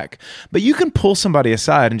anything back. But you can pull somebody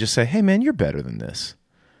aside and just say, hey man, you're better than this.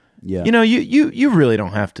 Yeah. You really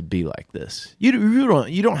don't have to be like this. You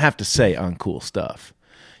don't have to say uncool stuff.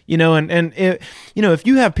 If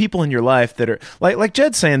you have people in your life that are like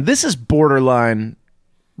Jed's saying, this is borderline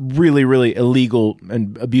really, really illegal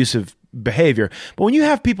and abusive behavior. But when you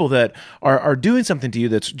have people that are doing something to you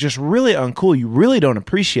that's just really uncool, you really don't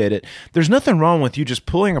appreciate it, there's nothing wrong with you just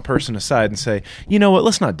pulling a person aside and say, you know what,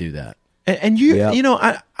 let's not do that. And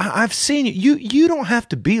I've seen you. You don't have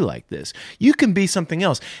to be like this. You can be something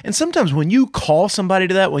else. And sometimes when you call somebody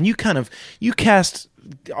to that, when you cast,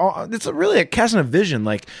 it's really a casting a vision.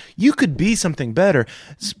 Like you could be something better.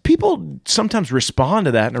 People sometimes respond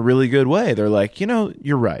to that in a really good way. They're like,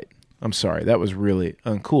 you're right. I'm sorry, that was really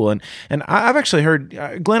uncool. And I've actually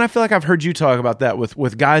heard, Glenn, I feel like I've heard you talk about that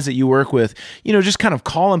with guys that you work with, just kind of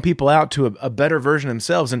calling people out to a better version of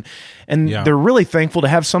themselves. And they're really thankful to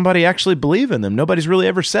have somebody actually believe in them. Nobody's really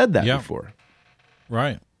ever said that before.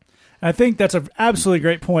 Right. I think that's an absolutely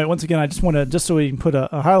great point. Once again, I just want to, just so we can put a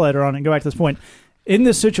highlighter on it and go back to this point. In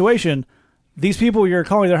this situation, these people you're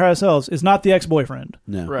calling their higher selves is not the ex-boyfriend.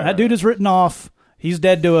 No. Right. That dude is written off. He's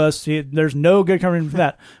dead to us. There's no good coming from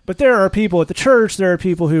that. But there are people at the church, there are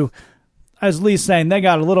people who, as Lee's saying, they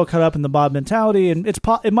got a little caught up in the mob mentality, and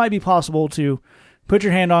it might be possible to put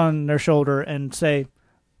your hand on their shoulder and say,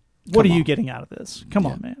 what are you getting out of this? Come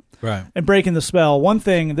on, man. Right. And breaking the spell. One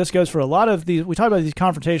thing, this goes for a lot of these, we talk about these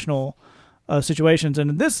confrontational situations,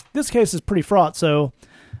 and this case is pretty fraught, so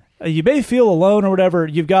you may feel alone or whatever.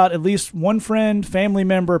 You've got at least one friend, family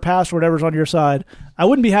member, pastor, whatever's on your side. I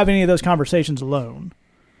wouldn't be having any of those conversations alone.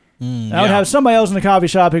 I would have somebody else in the coffee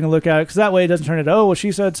shop who can look at it, because that way it doesn't turn into, well,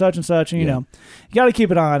 she said such and such. And, you got to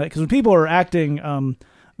keep an eye on it, because when people are acting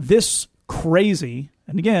this crazy,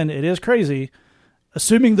 and again, it is crazy,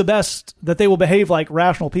 assuming the best that they will behave like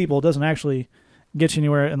rational people doesn't actually get you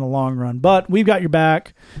anywhere in the long run. But we've got your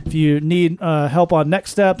back. If you need help on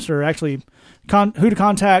next steps or actually who to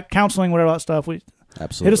contact, counseling, whatever that stuff,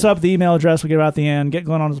 absolutely hit us up. The email address we'll get out at the end. Get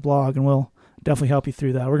Glenn on his blog, and we'll definitely help you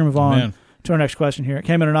through that. We're going to move on to our next question here. It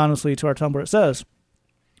came in anonymously to our Tumblr. It says,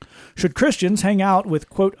 should Christians hang out with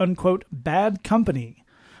quote-unquote bad company?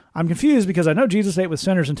 I'm confused because I know Jesus ate with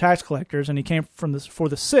sinners and tax collectors, and he came for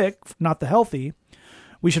the sick, not the healthy.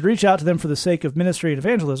 We should reach out to them for the sake of ministry and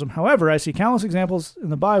evangelism. However, I see countless examples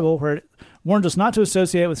in the Bible where it warns us not to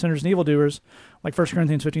associate with sinners and evildoers, like 1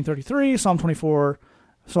 Corinthians 15:33, Psalm 24,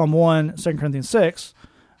 Psalm 1, 2 Corinthians 6,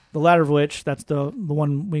 the latter of which, that's the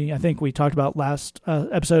one I think we talked about last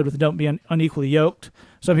episode with don't be unequally yoked.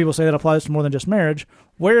 Some people say that applies to more than just marriage.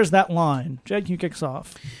 Where is that line? Jed, can you kick us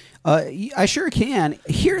off? I sure can.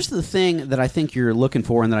 Here's the thing that I think you're looking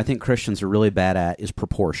for and that I think Christians are really bad at is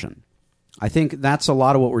proportion. I think that's a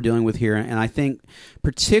lot of what we're dealing with here, and I think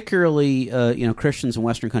particularly Christians in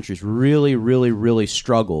Western countries really, really, really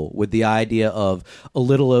struggle with the idea of a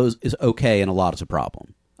little is okay and a lot is a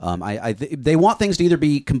problem. They want things to either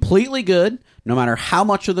be completely good, no matter how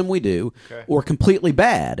much of them we do, or completely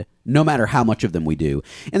bad, no matter how much of them we do.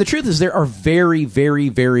 And the truth is there are very, very,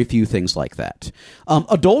 very few things like that.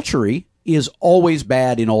 Adultery is always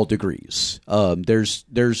bad in all degrees. There's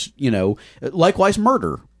likewise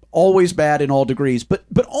murder, always bad in all degrees.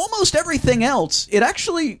 But almost everything else, it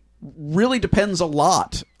actually really depends a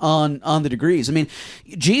lot on the degrees. I mean,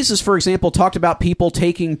 Jesus, for example, talked about people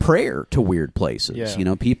taking prayer to weird places.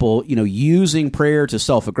 Yeah. People, using prayer to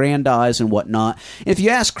self-aggrandize and whatnot. If you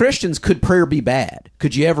ask Christians, could prayer be bad?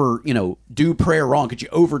 Could you ever, do prayer wrong? Could you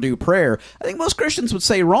overdo prayer? I think most Christians would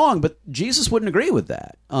say wrong, but Jesus wouldn't agree with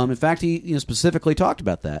that. In fact, he specifically talked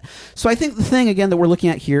about that. So I think the thing, again, that we're looking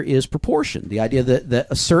at here is proportion. The idea that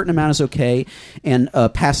a certain amount is okay, and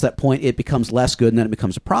past that point, it becomes less good, and then it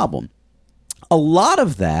becomes a problem. A lot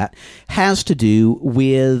of that has to do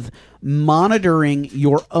with monitoring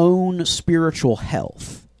your own spiritual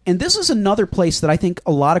health. And this is another place that I think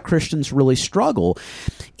a lot of Christians really struggle.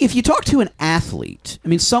 If you talk to an athlete,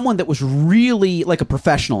 someone that was really like a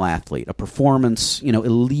professional athlete, a performance,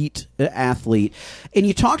 elite athlete, and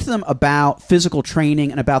you talk to them about physical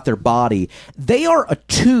training and about their body, they are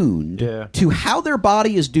attuned to how their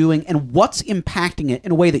body is doing and what's impacting it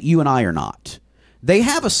in a way that you and I are not. They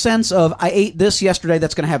have a sense of, I ate this yesterday,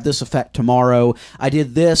 that's going to have this effect tomorrow. I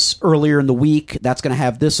did this earlier in the week, that's going to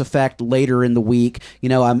have this effect later in the week.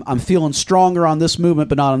 I'm feeling stronger on this movement,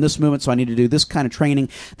 but not on this movement, so I need to do this kind of training.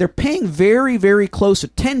 They're paying very, very close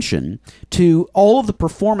attention to all of the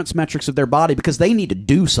performance metrics of their body because they need to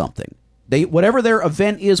do something. Whatever their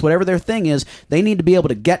event is, whatever their thing is, they need to be able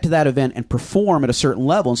to get to that event and perform at a certain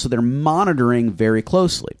level, and so they're monitoring very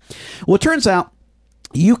closely. Well, it turns out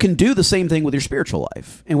you can do the same thing with your spiritual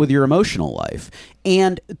life and with your emotional life.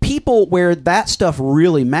 And people where that stuff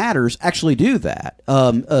really matters actually do that.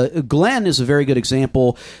 Glenn is a very good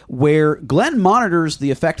example where Glenn monitors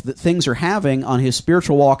the effect that things are having on his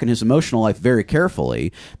spiritual walk and his emotional life very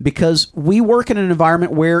carefully, because we work in an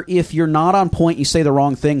environment where if you're not on point, you say the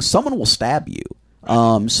wrong thing, someone will stab you.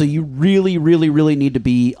 So you really, really, really need to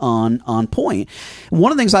be on point.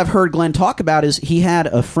 One of the things I've heard Glenn talk about is he had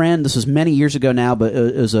a friend, this is many years ago now, but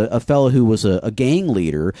is a fellow who was a gang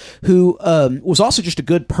leader who was also just a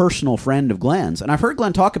good personal friend of Glenn's. And I've heard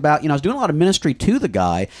Glenn talk about, I was doing a lot of ministry to the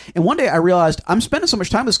guy, and one day I realized I'm spending so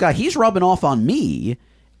much time with this guy, he's rubbing off on me.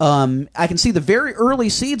 I can see the very early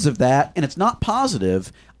seeds of that, and it's not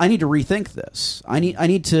positive. I need to rethink this. I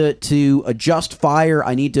need to adjust fire.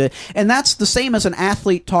 And that's the same as an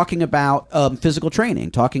athlete talking about physical training,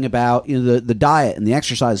 talking about the diet and the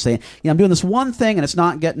exercise, saying, I'm doing this one thing and it's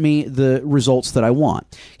not getting me the results that I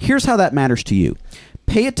want. Here's how that matters to you.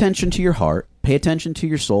 Pay attention to your heart. Pay attention to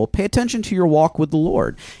your soul. Pay attention to your walk with the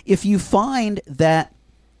Lord. If you find that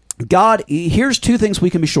God, here's two things we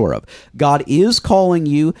can be sure of. God is calling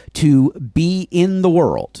you to be in the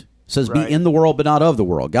world. It says be in the world, but not of the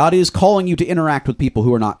world. God is calling you to interact with people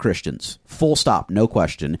who are not Christians. Full stop, no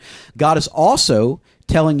question. God is also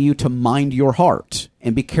telling you to mind your heart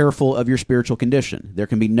and be careful of your spiritual condition. There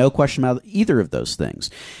can be no question about either of those things.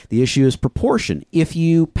 The issue is proportion. If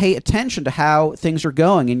you pay attention to how things are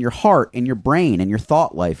going in your heart, in your brain, in your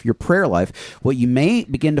thought life, your prayer life, what you may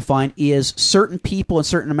begin to find is certain people and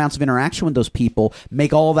certain amounts of interaction with those people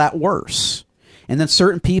make all that worse. And then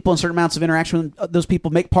certain people and certain amounts of interaction with those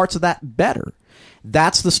people make parts of that better.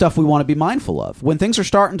 That's the stuff we want to be mindful of. When things are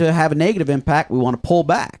starting to have a negative impact, we want to pull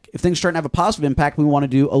back. If things are starting to have a positive impact, we want to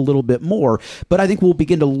do a little bit more. But I think we'll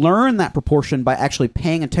begin to learn that proportion by actually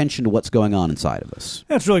paying attention to what's going on inside of us.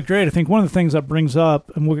 That's really great. I think one of the things that brings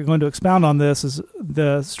up, and we're going to expound on this, is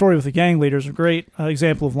the story with the gang leaders, a great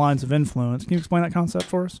example of lines of influence. Can you explain that concept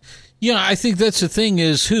for us? Yeah, I think that's the thing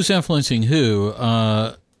is who's influencing who.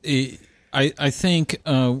 I think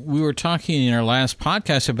we were talking in our last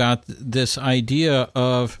podcast about this idea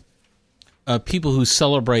of people who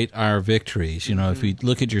celebrate our victories. If you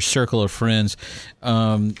look at your circle of friends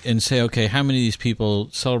and say, okay, how many of these people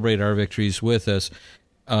celebrate our victories with us?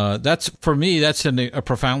 That's for me. That's a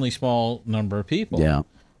profoundly small number of people. Yeah,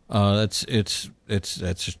 it's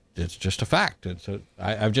just a fact.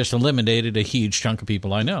 I've just eliminated a huge chunk of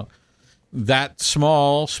people I know. That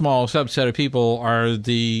small subset of people are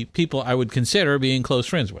the people I would consider being close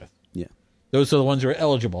friends with. Yeah, those are the ones who are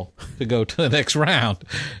eligible to go to the next round.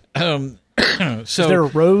 So, is there a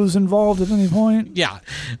rose involved at any point? Yeah.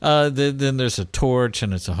 Then there's a torch,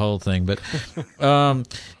 and it's a whole thing. But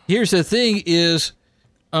here's the thing is,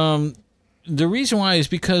 the reason why is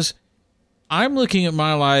because I'm looking at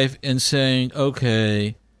my life and saying,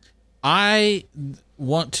 okay, I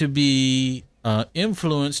want to be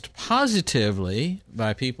influenced positively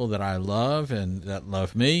by people that I love and that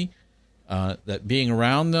love me, that being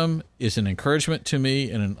around them is an encouragement to me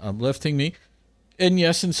and uplifting me. And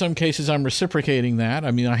yes, in some cases, I'm reciprocating that.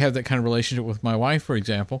 I mean, I have that kind of relationship with my wife, for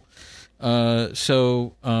example.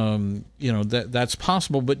 So that's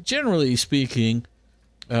possible. But generally speaking,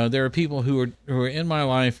 there are people who are in my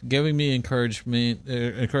life giving me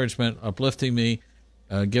encouragement, uplifting me,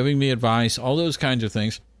 giving me advice, all those kinds of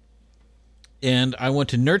things. And I want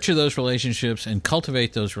to nurture those relationships and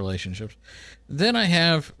cultivate those relationships. Then I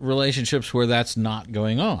have relationships where that's not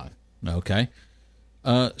going on, okay?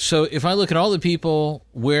 So if I look at all the people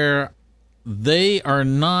where they are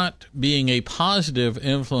not being a positive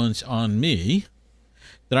influence on me,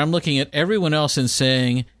 then I'm looking at everyone else and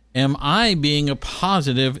saying, am I being a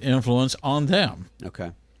positive influence on them?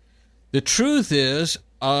 Okay. The truth is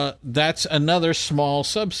that's another small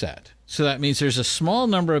subset. So that means there's a small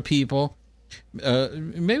number of people,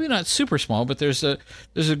 maybe not super small, but there's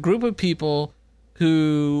a group of people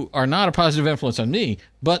who are not a positive influence on me,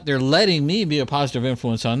 but they're letting me be a positive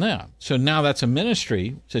influence on them. So now that's a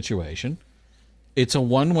ministry situation. It's a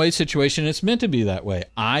one-way situation. It's meant to be that way.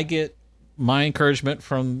 I get my encouragement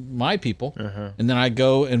from my people, and then I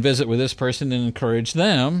go and visit with this person and encourage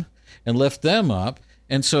them and lift them up.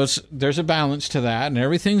 And so there's a balance to that, and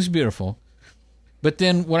everything's beautiful. But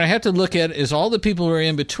then what I have to look at is all the people who are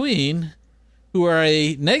in between who are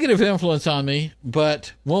a negative influence on me,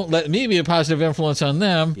 but won't let me be a positive influence on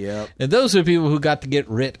them. Yep. And those are the people who got to get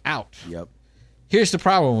writ out. Yep. Here's the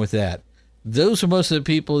problem with that. Those are most of the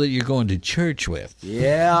people that you're going to church with.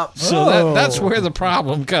 Yeah. So that's where the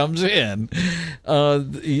problem comes in,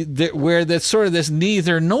 where that's sort of this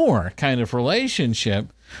neither nor kind of relationship.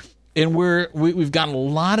 And we've got a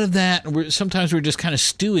lot of that. Sometimes we're just kind of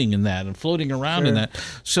stewing in that and floating around in that.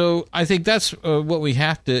 So I think that's what we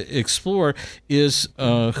have to explore is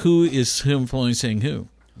who is influencing who.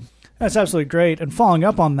 That's absolutely great. And following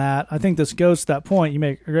up on that, I think this goes to that point. You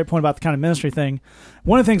make a great point about the kind of ministry thing.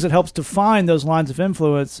 One of the things that helps define those lines of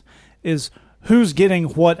influence is who's getting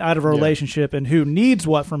what out of a relationship and who needs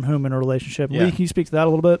what from whom in a relationship. Lee, can you speak to that a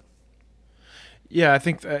little bit? Yeah, I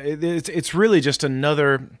think it's really just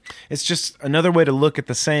another way to look at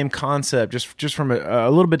the same concept, just from a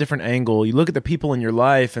little bit different angle. You look at the people in your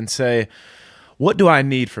life and say, what do I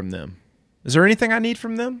need from them? Is there anything I need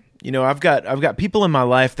from them? You know, I've got people in my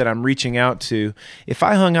life that I'm reaching out to. If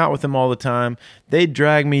I hung out with them all the time, they'd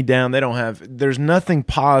drag me down. There's nothing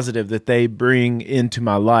positive that they bring into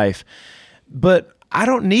my life. But I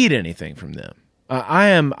don't need anything from them. I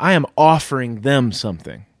am offering them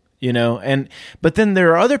something. You know, but then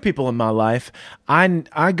there are other people in my life.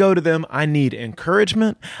 I go to them. I need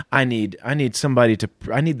encouragement. I need somebody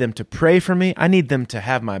I need them to pray for me. I need them to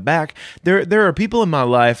have my back. There are people in my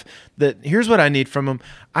life that here's what I need from them.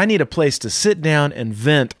 I need a place to sit down and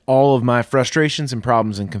vent all of my frustrations and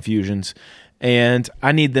problems and confusions, and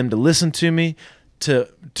I need them to listen to me,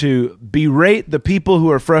 to berate the people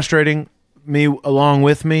who are frustrating me along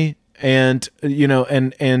with me. And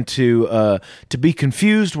and to be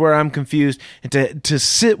confused where I'm confused, and to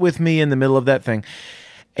sit with me in the middle of that thing,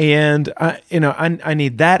 and I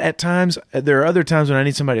need that at times. There are other times when I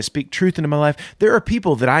need somebody to speak truth into my life. There are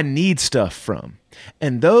people that I need stuff from,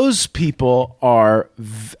 and those people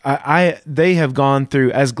they have gone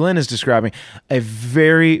through, as Glenn is describing, a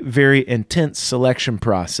very, very intense selection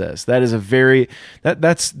process. That is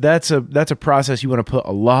that's a process you want to put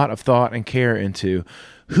a lot of thought and care into.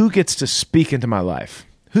 Who gets to speak into my life?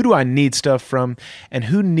 Who do I need stuff from? And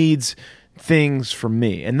who needs things from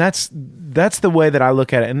me? And that's the way that I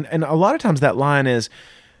look at it. And a lot of times that line is,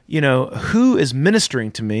 who is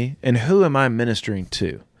ministering to me and who am I ministering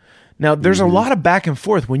to? Now, there's a lot of back and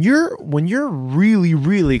forth. When you're really,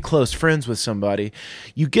 really close friends with somebody,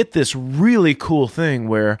 you get this really cool thing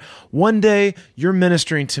where one day you're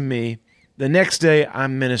ministering to me, the next day,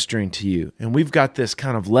 I'm ministering to you, and we've got this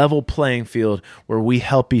kind of level playing field where we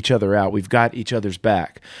help each other out. We've got each other's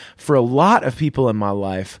back. For a lot of people in my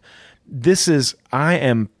life, I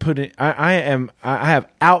have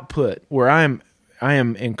output where I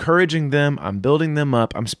am encouraging them, I'm building them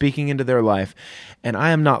up, I'm speaking into their life, and I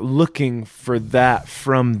am not looking for that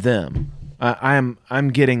from them. I'm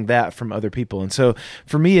getting that from other people, and so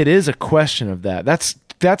for me, it is a question of that.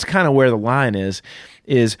 That's kind of where the line is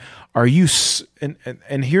are you,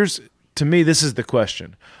 and here's, to me, this is the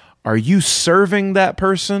question. Are you serving that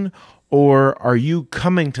person, or are you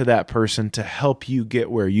coming to that person to help you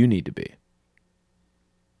get where you need to be?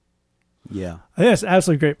 Yeah, I think that's an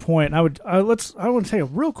absolutely great point. I want to take a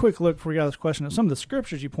real quick look before we got this question at some of the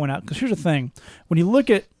scriptures you point out. Because here's the thing: when you look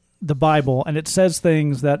at the Bible and it says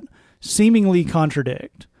things that seemingly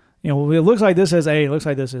contradict, it looks like this says A, it looks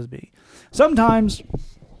like this says B. Sometimes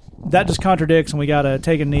that just contradicts, and we got to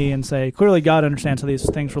take a knee and say, clearly God understands how these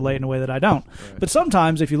things relate in a way that I don't. Right. But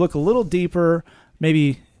sometimes, if you look a little deeper,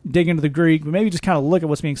 maybe dig into the Greek, but maybe just kind of look at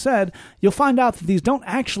what's being said, you'll find out that these don't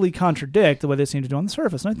actually contradict the way they seem to do on the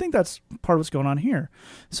surface. And I think that's part of what's going on here.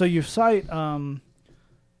 So you cite 1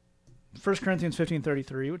 Corinthians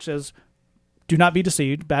 15:33, which says, "Do not be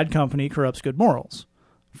deceived, bad company corrupts good morals."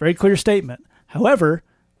 Very clear statement. However,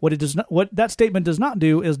 what that statement does not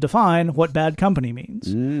do is define what bad company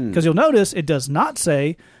means. Because you'll notice it does not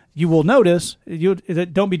say,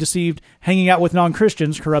 don't be deceived, hanging out with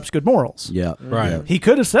non-Christians corrupts good morals. Yeah. Right. He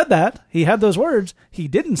could have said that. He had those words. He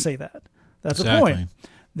didn't say that. That's exactly the point.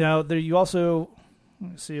 Now, there you also,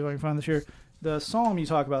 let me see if I can find this here. The psalm you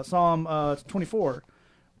talk about, Psalm 24,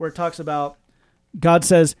 where it talks about God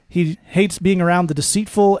says he hates being around the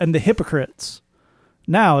deceitful and the hypocrites.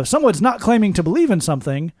 Now, if someone's not claiming to believe in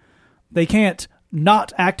something, they can't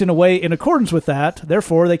not act in a way in accordance with that.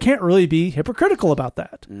 Therefore, they can't really be hypocritical about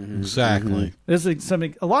that. Mm-hmm. Exactly. There's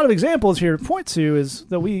a lot of examples here to point to is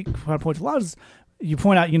that we point to a lot. Is you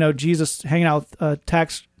point out, Jesus hanging out with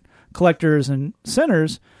tax collectors and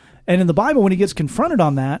sinners, and in the Bible, when he gets confronted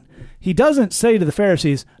on that, he doesn't say to the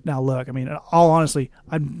Pharisees, "Now look, I mean, all honestly,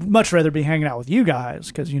 I'd much rather be hanging out with you guys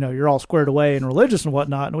because you're all squared away and religious and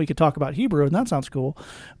whatnot, and we could talk about Hebrew and that sounds cool.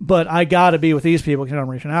 But I got to be with these people because I'm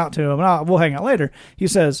reaching out to them, and we'll hang out later." He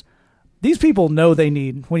says, "These people know they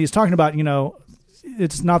need." When he's talking about,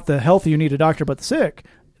 it's not the healthy who need a doctor, but the sick.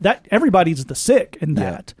 That everybody's the sick in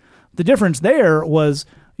that. Yeah. The difference there was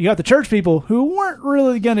you got the church people who weren't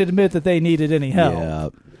really going to admit that they needed any help. Yeah.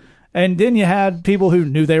 And then you had people who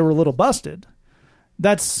knew they were a little busted.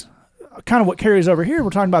 That's kind of what carries over here.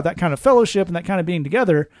 We're talking about that kind of fellowship and that kind of being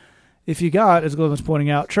together. If you got, as Glenn was pointing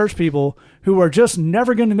out, church people who are just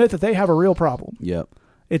never going to admit that they have a real problem. Yep.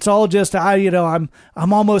 It's all just, I'm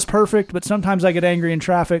almost perfect, but sometimes I get angry in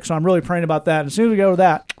traffic, so I'm really praying about that. And as soon as we go to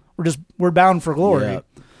that, we're bound for glory. Yep.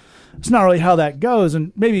 It's not really how that goes.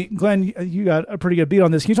 And maybe, Glenn, you got a pretty good beat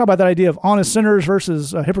on this. Can you talk about that idea of honest sinners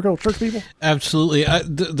versus hypocritical church people? Absolutely.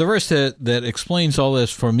 The verse that explains all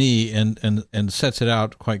this for me and sets it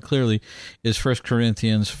out quite clearly is 1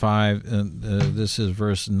 Corinthians 5. And, this is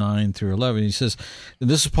verse 9 through 11. He says,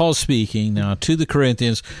 this is Paul speaking now to the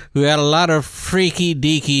Corinthians who had a lot of freaky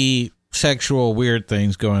deaky sexual weird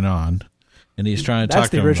things going on. And he's trying to talk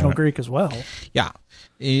to them. That's the original Greek as well. Yeah.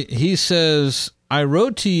 He says, "I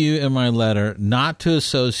wrote to you in my letter not to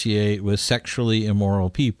associate with sexually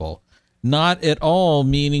immoral people, not at all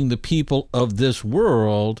meaning the people of this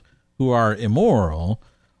world who are immoral,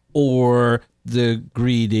 or the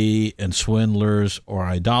greedy and swindlers or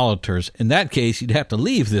idolaters. In that case, you'd have to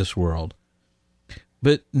leave this world.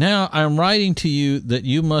 But now I'm writing to you that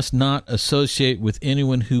you must not associate with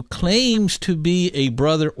anyone who claims to be a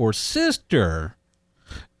brother or sister,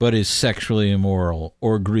 but is sexually immoral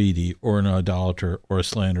or greedy or an idolater or a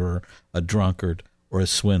slanderer, a drunkard or a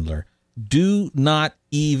swindler. Do not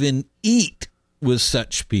even eat with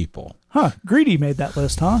such people." Huh, greedy made that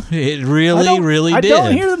list, huh? It really did. I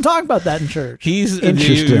don't hear them talk about that in church. You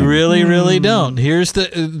really don't. Here's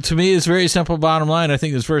to me, it's very simple bottom line. I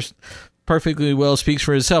think this verse perfectly well speaks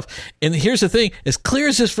for itself. And here's the thing, as clear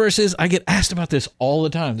as this verse is, I get asked about this all the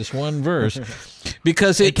time, this one verse,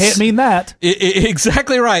 because it can't mean that.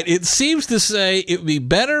 Exactly right. It seems to say it would be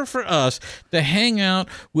better for us to hang out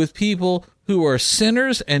with people who are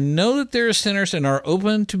sinners and know that they're sinners and are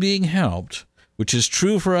open to being helped, which is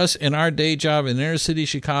true for us in our day job in inner city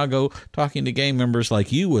Chicago, talking to gang members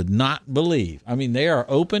like you would not believe. I mean, they are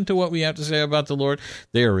open to what we have to say about the Lord.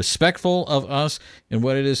 They are respectful of us and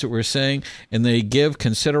what it is that we're saying, and they give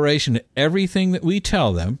consideration to everything that we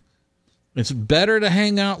tell them. It's better to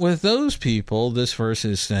hang out with those people, this verse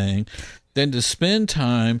is saying, than to spend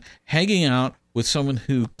time hanging out with someone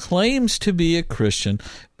who claims to be a Christian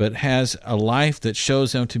but has a life that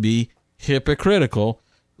shows them to be hypocritical,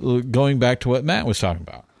 going back to what Matt was talking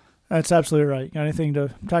about. That's absolutely right. Got anything to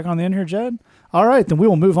tack on the end here, Jed? All right, then we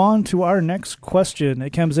will move on to our next question. It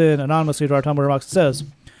comes in anonymously to our Tumblr box. It says,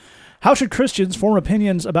 how should Christians form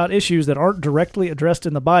opinions about issues that aren't directly addressed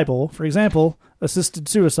in the Bible? For example, assisted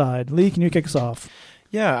suicide. Lee, can you kick us off?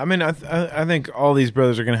 Yeah, I mean, I think all these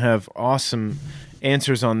brothers are going to have awesome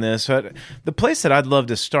answers on this. But the place that I'd love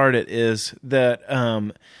to start it is that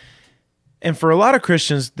And for a lot of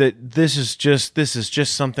Christians, that this is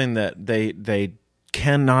just something that they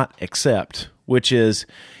cannot accept, which is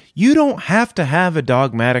you don't have to have a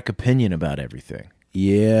dogmatic opinion about everything.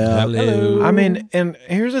 Yeah. Hello. I mean, and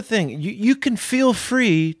here's the thing. You can feel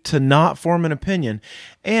free to not form an opinion.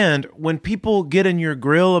 And when people get in your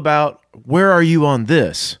grill about where are you on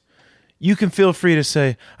this, you can feel free to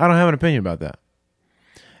say, I don't have an opinion about that.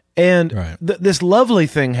 And this lovely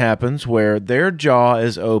thing happens where their jaw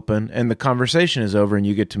is open and the conversation is over and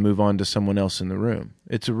you get to move on to someone else in the room.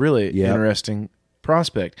 It's a really interesting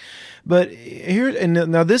prospect. But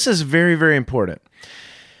now this is very, very important.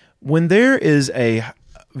 When there is a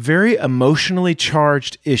very emotionally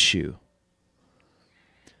charged issue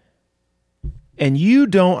and you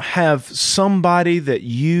don't have somebody that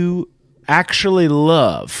you actually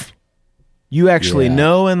love, you actually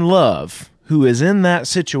know and love, who is in that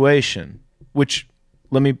situation, which,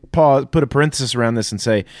 let me pause, put a parenthesis around this and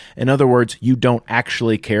say, in other words, you don't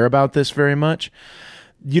actually care about this very much.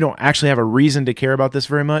 You don't actually have a reason to care about this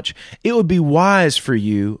very much. It would be wise for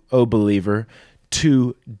you, O believer,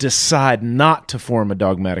 to decide not to form a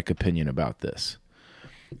dogmatic opinion about this.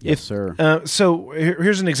 Yes, sir. So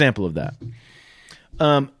here's an example of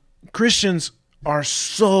that. Christians are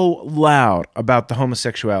so loud about the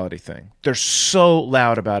homosexuality thing. They're so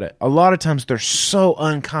loud about it. A lot of times they're so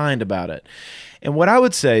unkind about it. And what I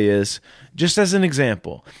would say is, just as an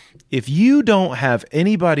example, if you don't have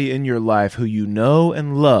anybody in your life who you know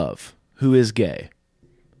and love who is gay,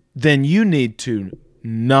 then you need to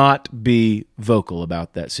not be vocal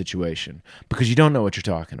about that situation because you don't know what you're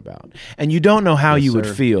talking about. And you don't know how you would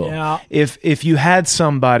feel if you had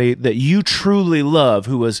somebody that you truly love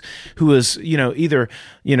who was either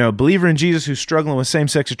a believer in Jesus who's struggling with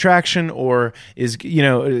same-sex attraction or is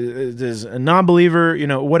a non-believer,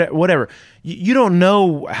 whatever. You don't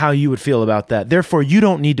know how you would feel about that. Therefore, you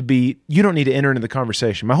don't need to enter into the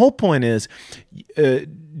conversation. My whole point is,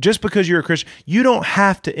 just because you're a Christian, you don't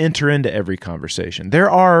have to enter into every conversation. There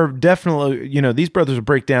are definitely, these brothers will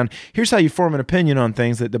break down, here's how you form an opinion on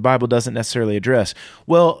things that the Bible doesn't necessarily address.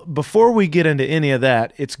 Well, before we get into any of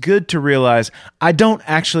that, it's good to realize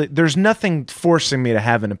there's nothing forcing me to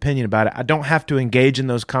have an opinion about it. I don't have to engage in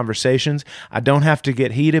those conversations. I don't have to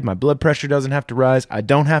get heated. My blood pressure doesn't have to rise. I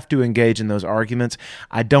don't have to engage in those arguments.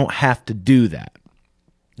 I don't have to do that.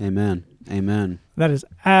 Amen. That is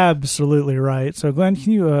absolutely right. So, Glenn,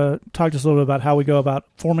 can you talk to us a little bit about how we go about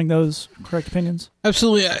forming those correct opinions?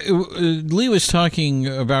 Absolutely. Lee was talking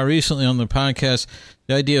about recently on the podcast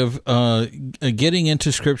the idea of getting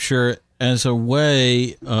into Scripture as a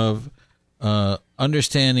way of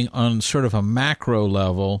understanding on sort of a macro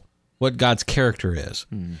level what God's character is.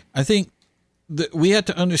 I think that we have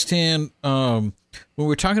to understand when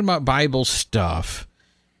we're talking about Bible stuff,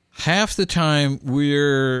 half the time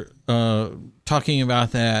we're talking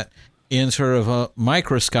about that in sort of a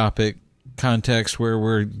microscopic context where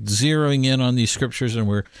we're zeroing in on these scriptures and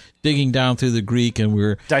we're digging down through the Greek and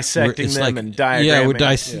we're dissecting them and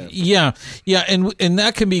diagramming. And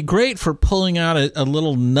that can be great for pulling out a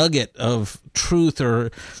little nugget of truth or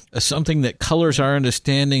something that colors our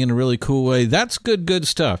understanding in a really cool way. That's good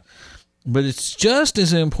stuff. But it's just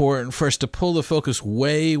as important for us to pull the focus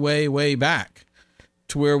way, way, way back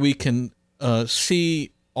to where we can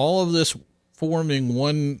see all of this forming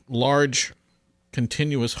one large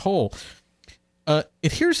continuous whole.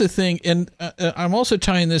 Here's the thing, and I'm also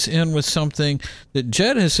tying this in with something that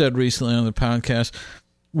Jed has said recently on the podcast,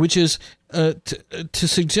 which is to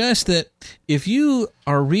suggest that if you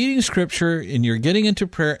are reading Scripture and you're getting into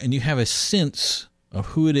prayer and you have a sense of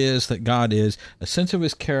who it is that God is, a sense of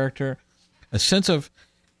His character, a sense of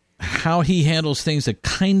how He handles things, the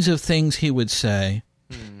kinds of things He would say,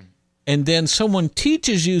 and then someone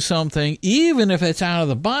teaches you something, even if it's out of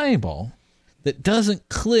the Bible, that doesn't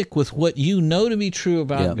click with what you know to be true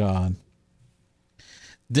about God,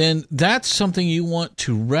 then that's something you want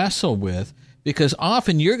to wrestle with, because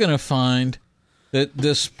often you're going to find that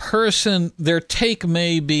this person, their take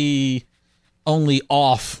may be only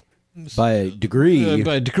off by a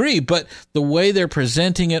degree, but the way they're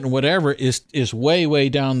presenting it and whatever is way, way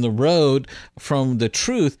down the road from the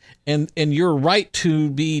truth, and you're right to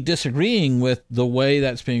be disagreeing with the way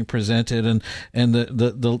that's being presented and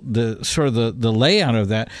the sort of the layout of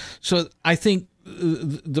that. So I think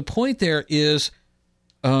the point there is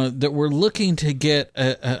that we're looking to get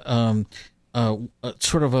a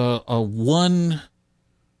sort of a one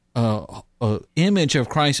image of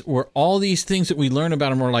Christ, where all these things that we learn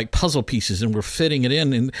about him are like puzzle pieces, and we're fitting it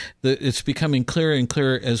in, and it's becoming clearer and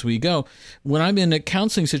clearer as we go. When I'm in a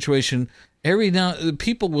counseling situation, every now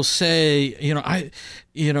people will say,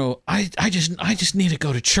 I just need to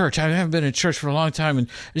go to church. I haven't been in church for a long time, and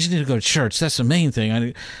I just need to go to church. That's the main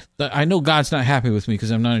thing. I know God's not happy with me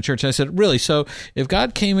because I'm not in church. I said, really? So if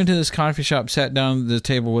God came into this coffee shop, sat down at the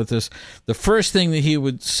table with us, the first thing that he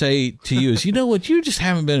would say to you is, you know what? You just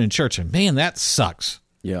haven't been in church, and man, that sucks.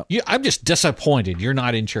 Yeah. I'm just disappointed you're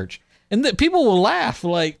not in church. And people will laugh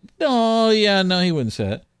like, no, he wouldn't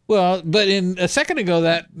say it. Well, but in a second ago,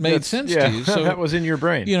 that made sense to you. So that was in your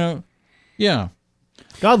brain. Yeah.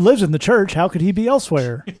 God lives in the church. How could he be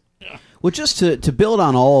elsewhere? Well, just to build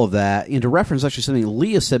on all of that, and to reference actually something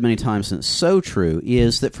Leah said many times, and it's so true,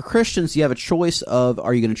 is that for Christians, you have a choice of,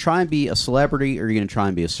 are you going to try and be a celebrity, or are you going to try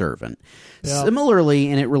and be a servant? Yeah.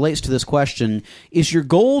 Similarly, and it relates to this question, is your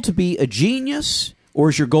goal to be a genius, or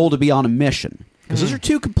is your goal to be on a mission? Because those are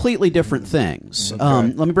two completely different things. Okay.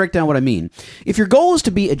 Let me break down what I mean. If your goal is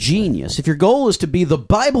to be a genius, if your goal is to be the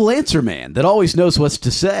Bible answer man that always knows what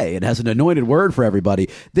to say and has an anointed word for everybody,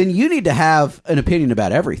 then you need to have an opinion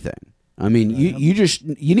about everything. I mean,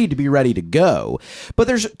 you need to be ready to go. But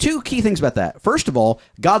there's two key things about that. First of all,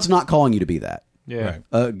 God's not calling you to be that. Yeah.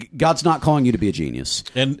 God's not calling you to be a genius.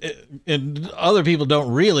 And other people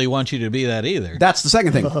don't really want you to be that either. That's the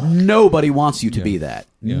second thing. Nobody wants you to be that.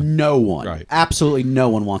 Yeah. No one. Right. Absolutely no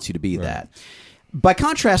one wants you to be that. By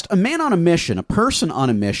contrast, a man on a mission, a person on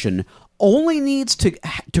a mission, only needs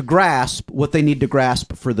to grasp what they need to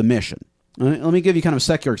grasp for the mission. Let me give you kind of a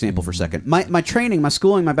secular example for a second. My training, my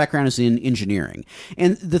schooling, my background is in engineering.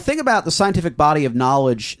 And the thing about the scientific body of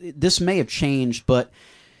knowledge, this may have changed, but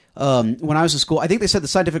when I was in school, I think they said the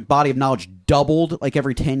scientific body of knowledge doubled like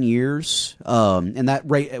every 10 years, and that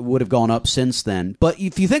rate would have gone up since then. But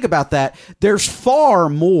if you think about that, there's far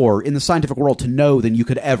more in the scientific world to know than you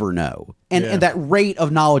could ever know. And that rate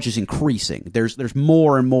of knowledge is increasing. There's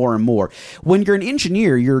more and more and more. When you're an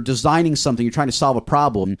engineer, you're designing something, you're trying to solve a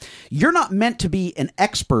problem, you're not meant to be an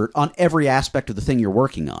expert on every aspect of the thing you're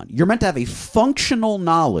working on. You're meant to have a functional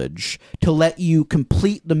knowledge to let you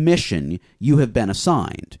complete the mission you have been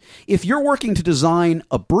assigned. If you're working to design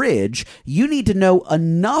a bridge, you need to know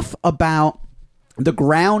enough about the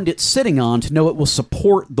ground it's sitting on to know it will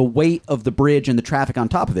support the weight of the bridge and the traffic on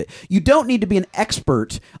top of it. You don't need to be an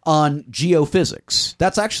expert on geophysics.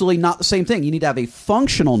 That's actually not the same thing. You need to have a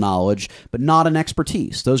functional knowledge, but not an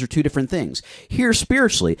expertise. Those are two different things. Here,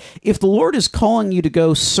 spiritually, if the Lord is calling you to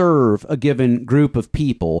go serve a given group of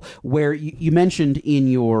people, where you mentioned in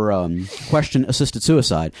your question assisted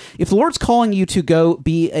suicide, if the Lord's calling you to go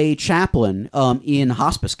be a chaplain in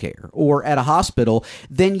hospice care or at a hospital,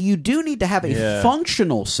 then you do need to have a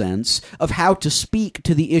functional sense of how to speak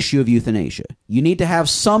to the issue of euthanasia. You need to have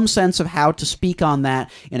some sense of how to speak on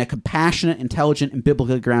that in a compassionate, intelligent, and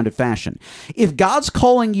biblically grounded fashion. If God's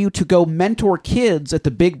calling you to go mentor kids at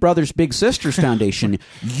the Big Brothers Big Sisters Foundation,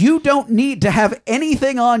 you don't need to have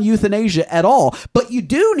anything on euthanasia at all, but you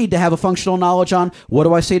do need to have a functional knowledge on, what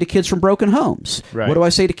do I say to kids from broken homes? Right. What do I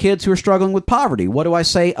say to kids who are struggling with poverty? What do I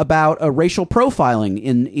say about racial profiling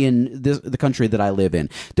in the country that I live in?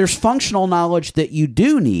 There's functional knowledge that you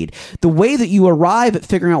do need. The way that you arrive at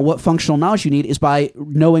figuring out what functional knowledge you need is by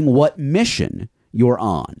knowing what mission you're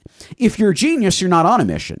on. If you're a genius, you're not on a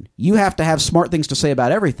mission. You have to have smart things to say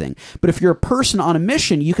about everything. But if you're a person on a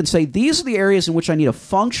mission, you can say, these are the areas in which I need a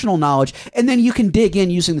functional knowledge, and then you can dig in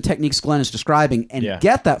using the techniques Glenn is describing and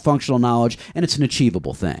get that functional knowledge, and it's an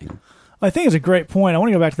achievable thing. I think it's a great point. I want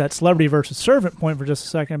to go back to that celebrity versus servant point for just a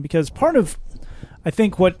second, because part of, I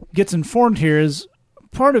think, what gets informed here is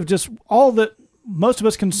part of just all that most of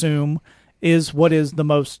us consume is what is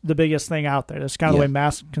the biggest thing out there. That's kind of the way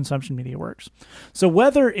mass consumption media works. So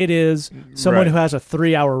whether it is someone who has a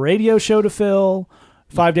 3-hour radio show to fill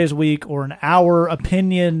 5 days a week, or an hour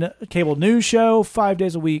opinion cable news show 5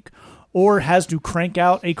 days a week, or has to crank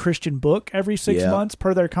out a Christian book every 6 months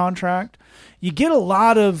per their contract, you get a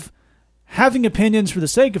lot of having opinions for the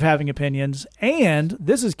sake of having opinions, and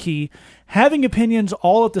this is key, having opinions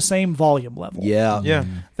all at the same volume level. Yeah.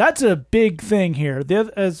 That's a big thing here.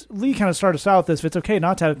 As Lee kind of started us out with this, if it's okay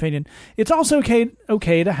not to have opinion, it's also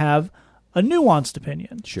okay to have a nuanced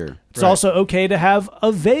opinion. Sure. It's also okay to have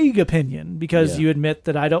a vague opinion, because you admit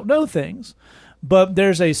that I don't know things. But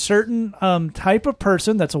there's a certain type of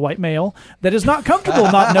person that's a white male that is not comfortable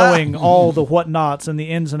not knowing all the whatnots and the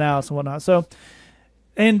ins and outs and whatnot. So,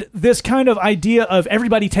 and this kind of idea of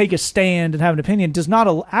everybody take a stand and have an opinion does not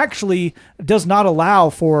allow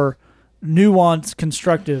for nuanced,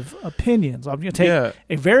 constructive opinions. I'm going to take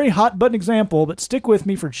a very hot button example, but stick with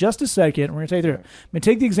me for just a second. We're going to take through it. I'm going to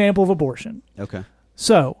take the example of abortion. Okay.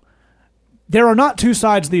 So, there are not two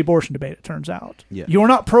sides of the abortion debate, it turns out. Yeah. You are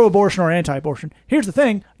not pro-abortion or anti-abortion. Here's the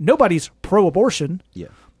thing. Nobody's pro-abortion. Yeah.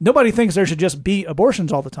 Nobody thinks there should just be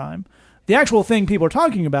abortions all the time. The actual thing people are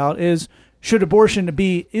talking about is, should abortion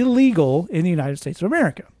be illegal in the United States of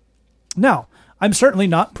America? Now, I'm certainly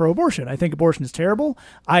not pro-abortion. I think abortion is terrible.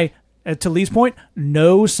 I, to Lee's point,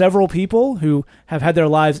 know several people who have had their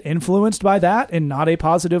lives influenced by that in not a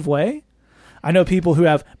positive way. I know people who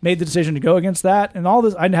have made the decision to go against that, and all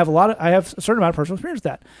this. I have a certain amount of personal experience with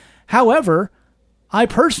that. However, I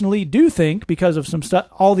personally do think, because of some stuff,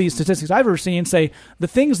 all these statistics I've ever seen say the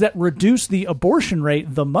things that reduce the abortion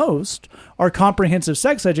rate the most are comprehensive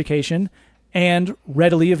sex education and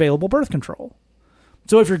readily available birth control.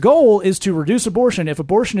 So if your goal is to reduce abortion, if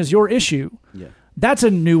abortion is your issue, that's a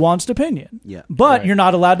nuanced opinion. Yeah. But you're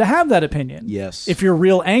not allowed to have that opinion. Yes. If you're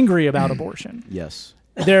real angry about abortion. Yes.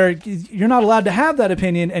 You're not allowed to have that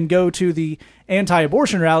opinion and go to the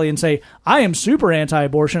anti-abortion rally and say, I am super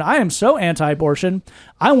anti-abortion. I am so anti-abortion.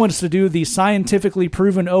 I want us to do the scientifically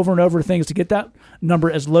proven over and over things to get that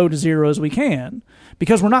number as low to zero as we can.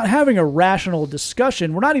 Because we're not having a rational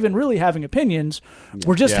discussion. We're not even really having opinions.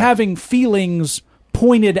 We're just having feelings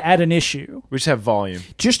pointed at an issue. We just have volume.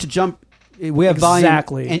 Just to jump... We have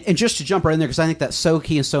exactly. volume. And just to jump right in there, because I think that's so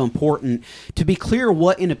key and so important, to be clear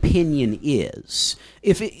what an opinion is.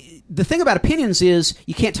 The thing about opinions is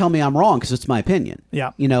you can't tell me I'm wrong because it's my opinion.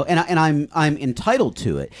 Yeah. You know, and I'm entitled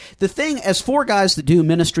to it. The thing, as four guys that do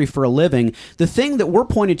ministry for a living, the thing that we're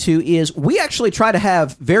pointed to is we actually try to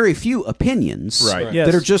have very few opinions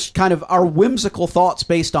that are just kind of our whimsical thoughts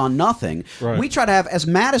based on nothing. Right. We try to have, as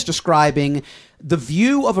Matt is describing, the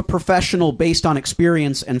view of a professional based on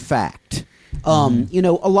experience and fact. You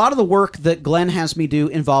know, a lot of the work that Glenn has me do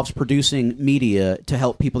involves producing media to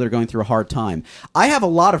help people that are going through a hard time. I have a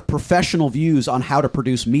lot of professional views on how to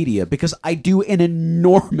produce media because I do an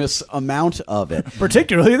enormous amount of it.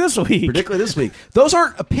 Particularly this week. Those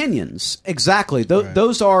aren't opinions, exactly.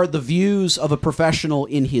 Those are the views of a professional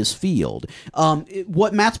in his field.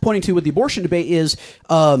 What Matt's pointing to with the abortion debate is...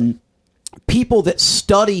 people that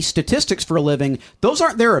study statistics for a living, those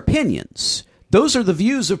aren't their opinions. Those are the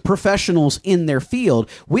views of professionals in their field.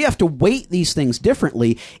 We have to weight these things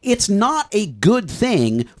differently. It's not a good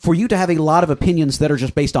thing for you to have a lot of opinions that are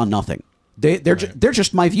just based on nothing. They're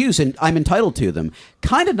just my views, and I'm entitled to them.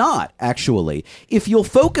 Kind of not, actually. If you'll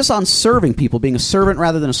focus on serving people, being a servant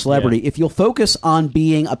rather than a celebrity, if you'll focus on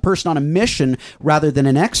being a person on a mission rather than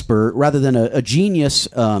an expert, rather than a genius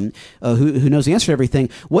who knows the answer to everything,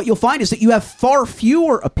 what you'll find is that you have far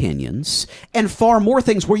fewer opinions and far more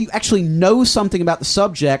things where you actually know something about the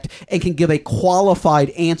subject and can give a qualified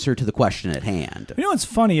answer to the question at hand. You know what's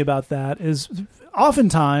funny about that is...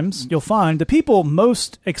 oftentimes, you'll find the people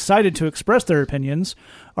most excited to express their opinions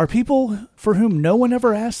are people for whom no one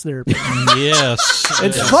ever asked their opinion. Yes.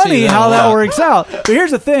 It's funny how that works out. But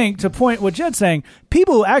here's the thing, to point what Jed's saying,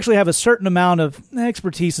 people who actually have a certain amount of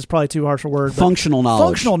expertise is probably too harsh a word. Functional knowledge.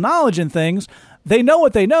 Functional knowledge in things. They know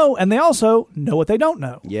what they know, and they also know what they don't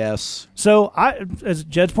know. Yes. So, as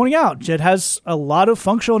Jed's pointing out, Jed has a lot of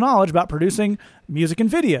functional knowledge about producing music and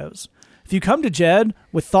videos. If you come to Jed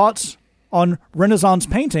with thoughts on Renaissance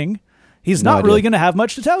painting, he's not really going to have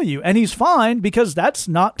much to tell you. And he's fine because that's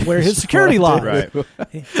not where his security lies.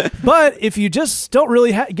 Right. But if you just don't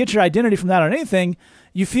really get your identity from that on anything,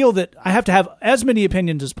 you feel that I have to have as many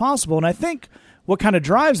opinions as possible. And I think what kind of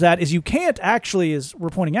drives that is you can't actually, as we're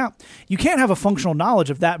pointing out, you can't have a functional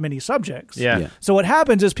knowledge of that many subjects. Yeah. So what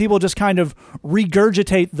happens is people just kind of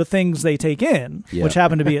regurgitate the things they take in, which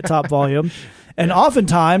happen to be at top volume. And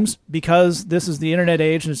oftentimes, because this is the internet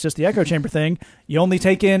age and it's just the echo chamber thing, you only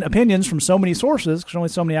take in opinions from so many sources because there's only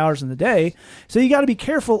so many hours in the day. So you got to be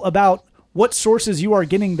careful about what sources you are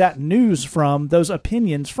getting that news from, those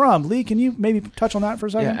opinions from. Lee, can you maybe touch on that for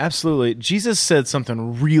a second? Yeah, absolutely. Jesus said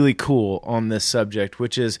something really cool on this subject,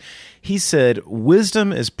 which is, he said,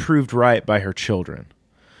 wisdom is proved right by her children,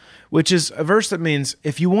 which is a verse that means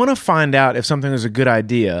if you want to find out if something is a good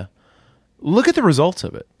idea, look at the results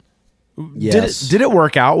of it. Yes. Did it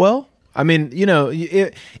work out well? I mean, you know,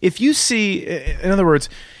 if you see, in other words,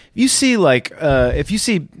 you see if you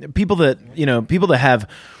see people that have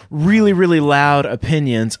really, really loud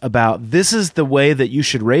opinions about this is the way that you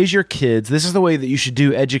should raise your kids, this is the way that you should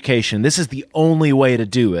do education, this is the only way to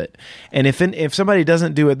do it, and if somebody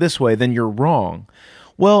doesn't do it this way, then you're wrong.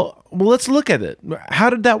 Well, let's look at it. How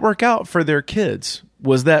did that work out for their kids?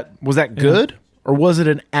 Was that good? Or was it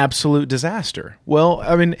an absolute disaster? Well,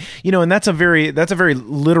 I mean, and that's a very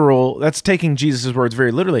literal, that's taking Jesus' words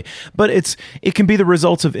very literally, but it can be the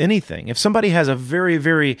results of anything. If somebody has a very,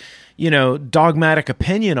 very, dogmatic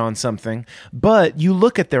opinion on something, but you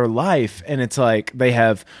look at their life and it's like they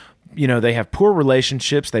have poor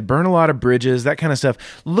relationships, they burn a lot of bridges, that kind of stuff.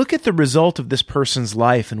 Look at the result of this person's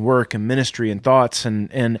life and work and ministry and thoughts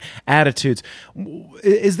and attitudes.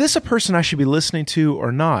 Is this a person I should be listening to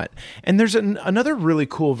or not? And there's another really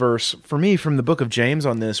cool verse for me from the book of James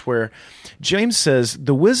on this, where James says,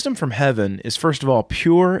 the wisdom from heaven is first of all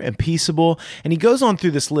pure and peaceable. And he goes on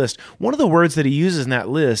through this list. One of the words that he uses in that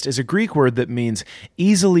list is a Greek word that means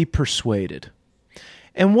easily persuaded.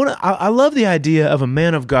 And I love the idea of a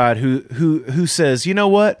man of God who says, you know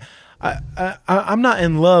what, I'm not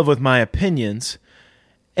in love with my opinions,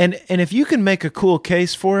 and if you can make a cool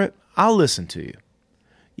case for it, I'll listen to you.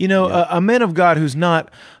 A man of God who's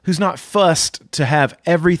not fussed to have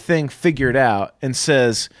everything figured out and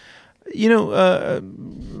says,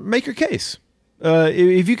 make your case.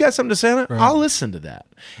 If you got something to say on it, right, I'll listen to that.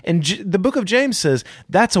 And the book of James says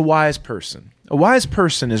that's a wise person. A wise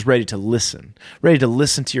person is ready to listen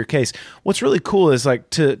to your case. What's really cool is, like,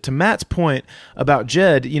 to Matt's point about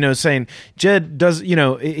Jed, saying Jed does,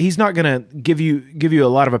 he's not going to give you a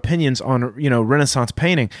lot of opinions on, Renaissance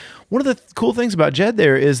painting. One of the cool things about Jed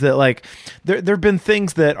there is that, like, there have been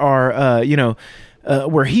things that are,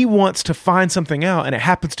 where he wants to find something out, and it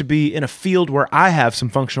happens to be in a field where I have some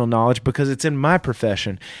functional knowledge because it's in my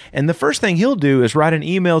profession. And the first thing he'll do is write an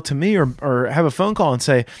email to me or have a phone call and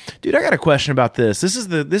say, dude, I got a question about this. This is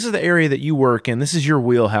the area that you work in. This is your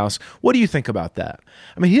wheelhouse. What do you think about that?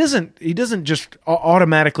 I mean, he doesn't just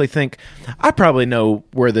automatically think, I probably know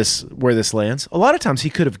where this lands. A lot of times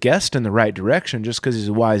he could have guessed in the right direction just because he's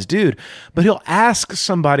a wise dude, but he'll ask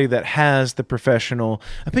somebody that has the professional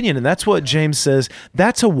opinion. And that's what James says.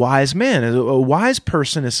 That's a wise man. A wise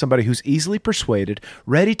person is somebody who's easily persuaded,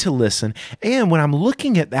 ready to listen. And when I'm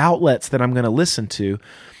looking at the outlets that I'm going to listen to,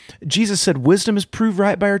 Jesus said, wisdom is proved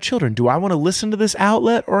right by our children. Do I want to listen to this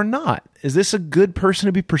outlet or not? Is this a good person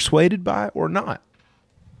to be persuaded by or not?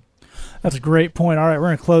 That's a great point. All right, we're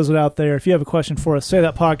going to close it out there. If you have a question for us, say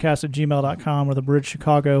that podcast at gmail.com or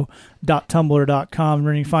thebridgechicago.tumblr.com.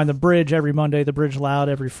 And you can find The Bridge every Monday, The Bridge Loud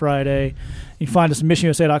every Friday. You can find us at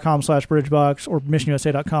missionusa.com/bridgebox or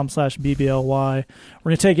missionusa.com/BBLY. We're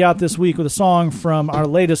going to take you out this week with a song from our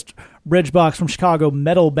latest Bridgebox from Chicago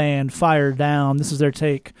metal band, Fire Down. This is their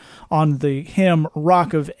take on the hymn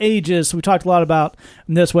Rock of Ages. So we talked a lot about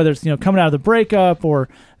this, whether it's coming out of the breakup or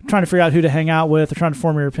trying to figure out who to hang out with or trying to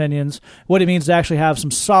form your opinions, what it means to actually have some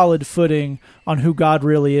solid footing on who God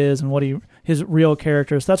really is and what his real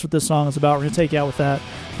character is. That's what this song is about. We're going to take you out with that.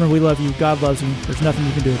 Remember, we love you. God loves you. There's nothing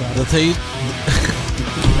you can do about it. I'll tell you.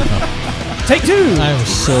 Take two. I'm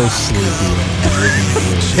so sleepy.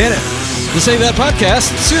 Hit it. To Say That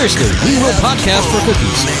podcast, seriously, we will podcast for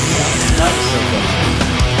cookies.